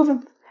asar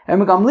zuvim. And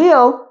Reb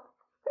Gamliel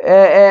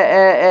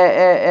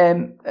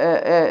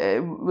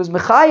was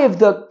mechayev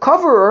the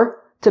coverer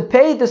to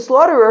pay the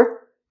slaughterer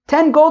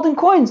 10 golden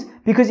coins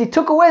because he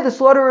took away the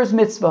slaughterer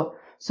mitzvah.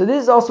 So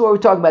this is also what we're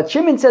talking about.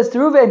 Shimon says to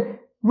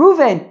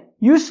Reuven,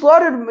 you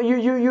slaughtered,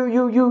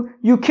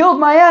 you killed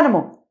my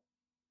animal.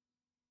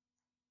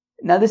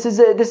 Now this is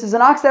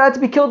an ox that had to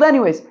be killed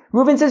anyways.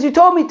 Reuven says you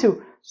told me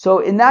to. So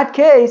in that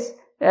case,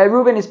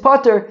 Reuven is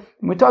potter,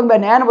 and we're talking about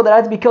an animal that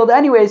had to be killed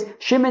anyways.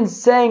 Shimon's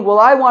saying, well,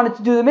 I wanted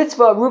to do the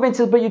mitzvah. Reuven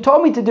says, but you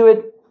told me to do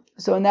it.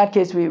 So in that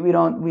case, we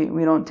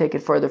don't take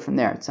it further from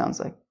there, it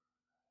sounds like.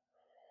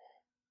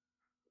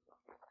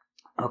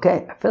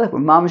 Okay, I feel like we're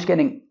mamish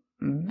getting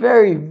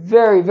very,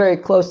 very, very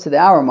close to the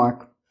hour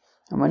mark.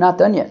 And we're not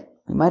done yet.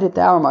 We might hit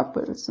the hour mark,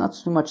 but it's not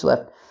too much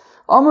left.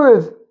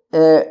 Amar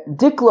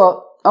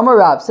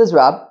Rav, says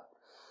Rab,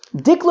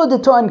 Diklo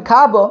detoin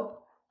kaba,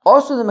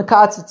 also the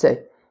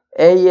mekatzitze.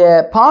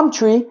 A palm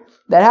tree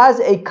that has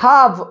a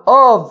kav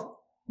of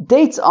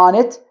dates on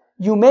it,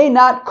 you may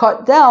not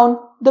cut down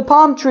the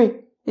palm tree.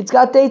 It's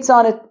got dates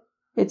on it.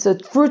 It's a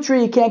fruit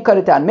tree, you can't cut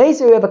it down.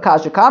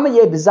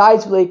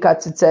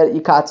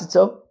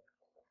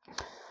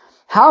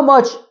 How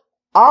much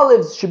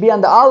olives should be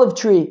on the olive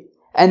tree,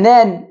 and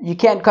then you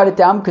can't cut it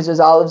down because there's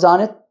olives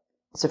on it?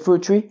 It's a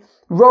fruit tree.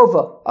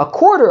 Rova, a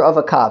quarter of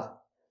a kav.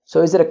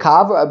 So is it a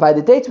kav? Or by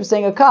the dates we're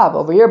saying a kav.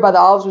 Over here by the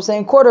olives we're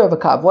saying a quarter of a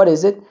kav. What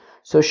is it?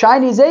 So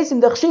shiny zeisim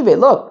dachshive.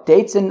 Look,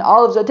 dates and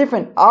olives are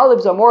different.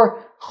 Olives are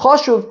more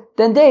chashuv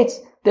than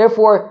dates.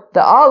 Therefore,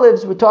 the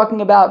olives we're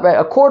talking about, right,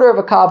 a quarter of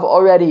a kav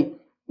already,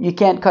 you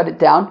can't cut it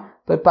down,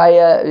 but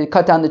by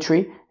cut down the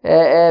tree.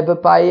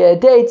 But by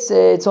dates,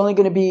 it's only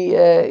going to be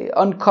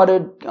uncut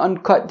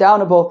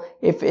downable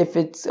if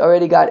it's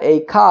already got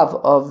a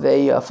kav of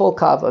a full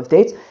kav of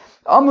dates.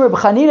 Amr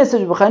B'chanina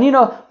says,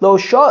 B'chanina lo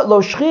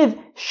shchiv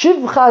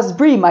shivchas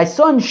bri. My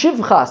son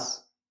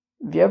Shivchas.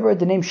 Have you ever heard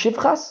the name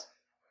Shivchas?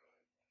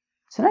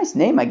 It's a nice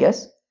name, I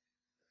guess.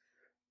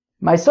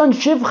 My son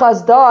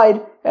Shivchas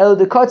died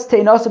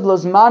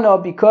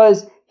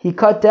because he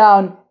cut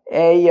down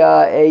a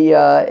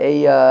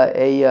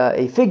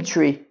fig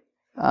tree,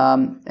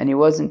 and he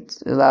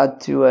wasn't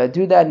allowed to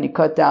do that, and he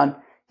cut down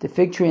the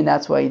fig tree, and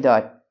that's why he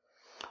died.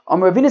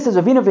 Ravina says,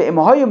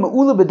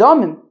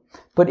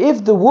 but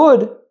if the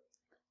wood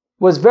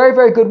was very,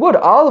 very good wood,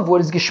 olive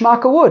wood is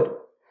geshmaka wood.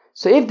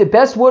 So if the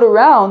best wood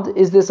around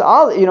is this is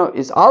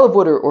olive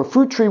wood or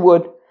fruit tree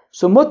wood,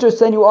 so mutter,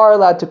 then you are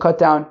allowed to cut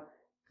down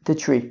the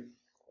tree.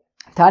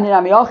 Tani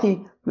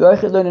namiyachi, we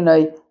learn in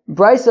a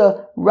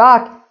brisa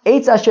rak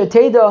eitz asher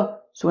teda.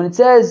 So when it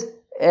says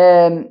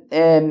in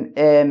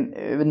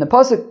the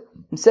pasuk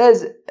it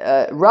says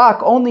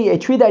rak, only a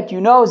tree that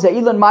you know,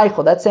 ze'ilan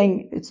maichel. That's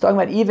saying it's talking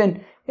about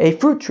even a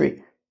fruit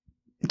tree.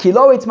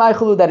 Kilo eitz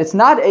maichelu, that it's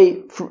not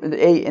a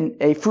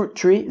fruit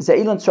tree.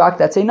 Ze'ilan strak,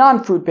 that's a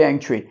non-fruit bearing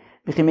tree.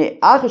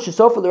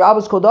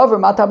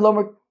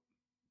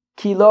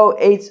 Kilo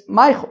eitz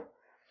maichel.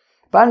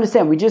 But I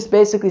understand, we just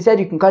basically said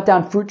you can cut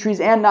down fruit trees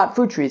and not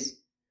fruit trees.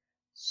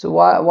 So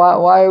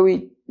why are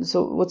we,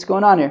 so what's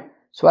going on here?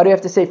 So why do you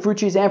have to say fruit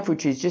trees and fruit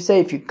trees? Just say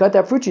if you cut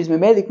down fruit trees,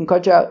 maybe you can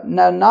cut out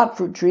not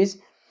fruit trees.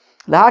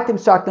 Lahaktim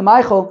strak the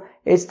maichel,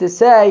 it's to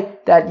say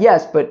that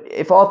yes, but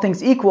if all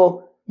things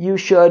equal, you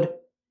should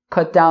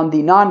cut down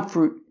the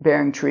non-fruit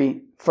bearing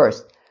tree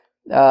first.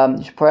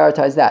 You should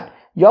prioritize that.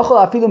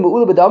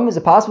 Is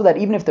it possible that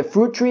even if the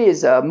fruit tree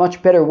is a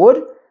much better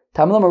wood?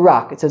 Tamlam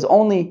Arak. It says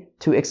only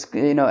to as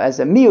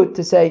a miut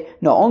to say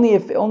no. Only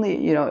if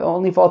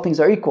all things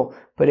are equal.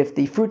 But if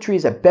the fruit tree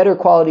is a better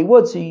quality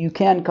wood, so you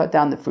can cut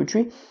down the fruit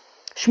tree.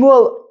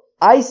 Shmuel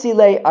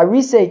Aisile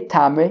Arise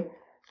Tamre.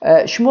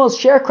 Shmuel's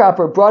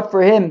sharecropper brought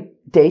for him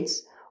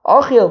dates.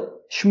 Achil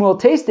Shmuel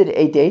tasted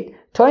a date.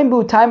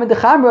 Toimbu Taima de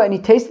Chamra, and he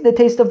tasted the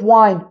taste of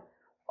wine.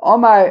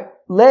 Omar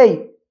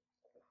Lei.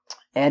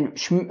 And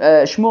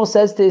Shmuel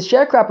says to his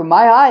sharecropper,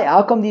 "My eye,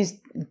 how come these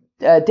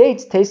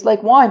dates taste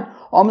like wine?"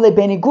 Omle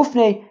beni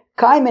gufne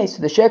kaime.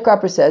 So the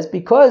sharecropper says,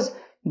 because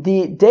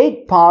the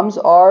date palms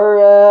are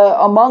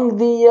among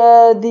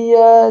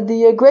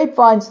the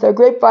grapevines. There are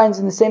grapevines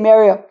in the same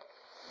area.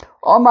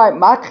 Omar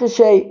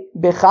makreshe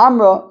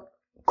bechamra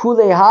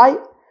kule hai.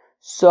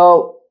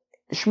 So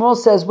Shmuel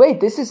says, wait,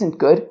 this isn't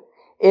good.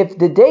 If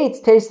the dates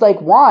taste like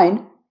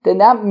wine, then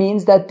that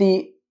means that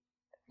it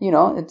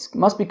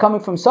must be coming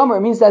from somewhere.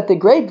 It means that the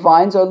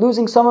grapevines are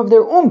losing some of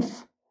their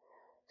oomph.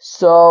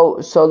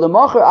 So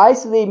l'mocher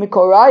aisli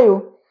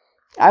mikorayu,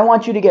 I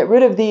want you to get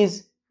rid of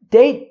these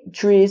date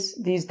trees,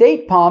 these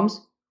date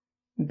palms,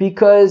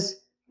 because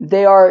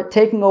they are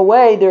taking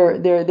away,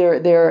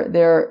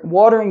 they're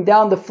watering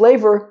down the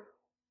flavor,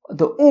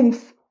 the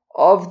oomph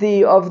of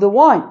the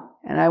wine,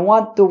 and I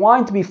want the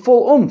wine to be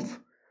full oomph.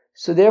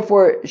 So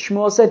therefore,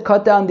 Shmuel said,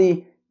 cut down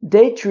the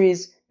date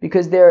trees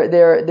because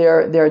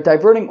they're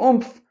diverting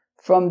oomph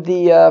from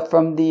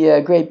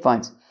the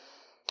grapevines.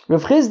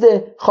 Rav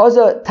Chizde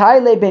chaza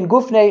taile ben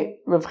gufne.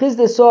 Rav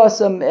Chizde saw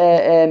some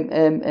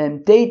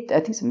date, I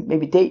think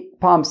maybe date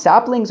palm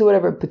saplings or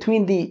whatever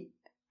between the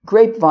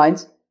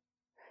grapevines.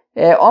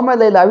 Omar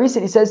le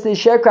larisin, he says to the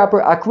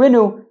sharecropper,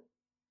 akrinu,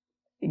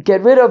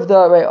 get rid of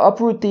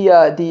uproot the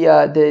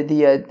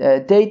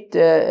date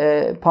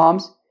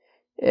palms.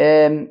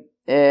 Gufne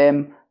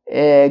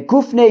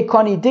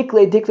kani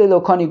dikle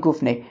lo kani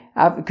gufne,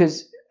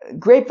 because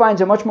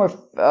grapevines are much more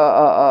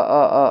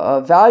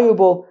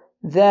valuable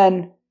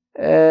than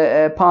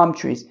palm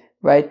trees,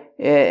 right?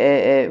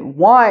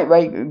 Wine,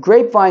 right?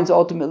 Grapevines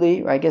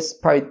ultimately, I guess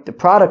probably the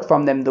product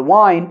from them, the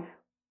wine,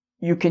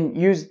 you can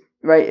use,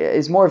 right,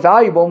 is more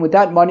valuable, and with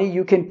that money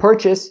you can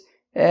purchase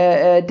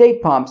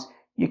date palms.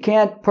 You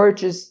can't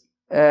purchase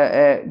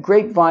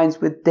grapevines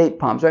with date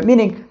palms, right?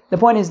 Meaning, the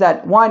point is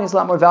that wine is a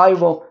lot more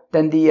valuable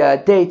than the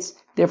dates,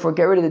 therefore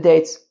get rid of the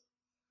dates,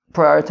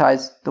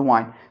 prioritize the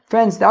wine.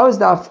 Friends, that was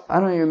daf, I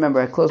don't even remember,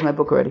 I closed my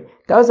book already.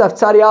 That was daf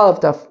Tzadi Aleph,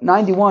 daf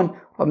 91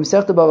 of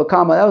Masechta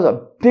BavaKama. That was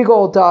a big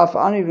old daf.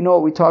 I don't even know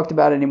what we talked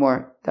about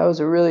anymore. That was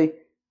a really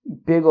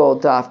big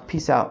old daf.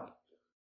 Peace out.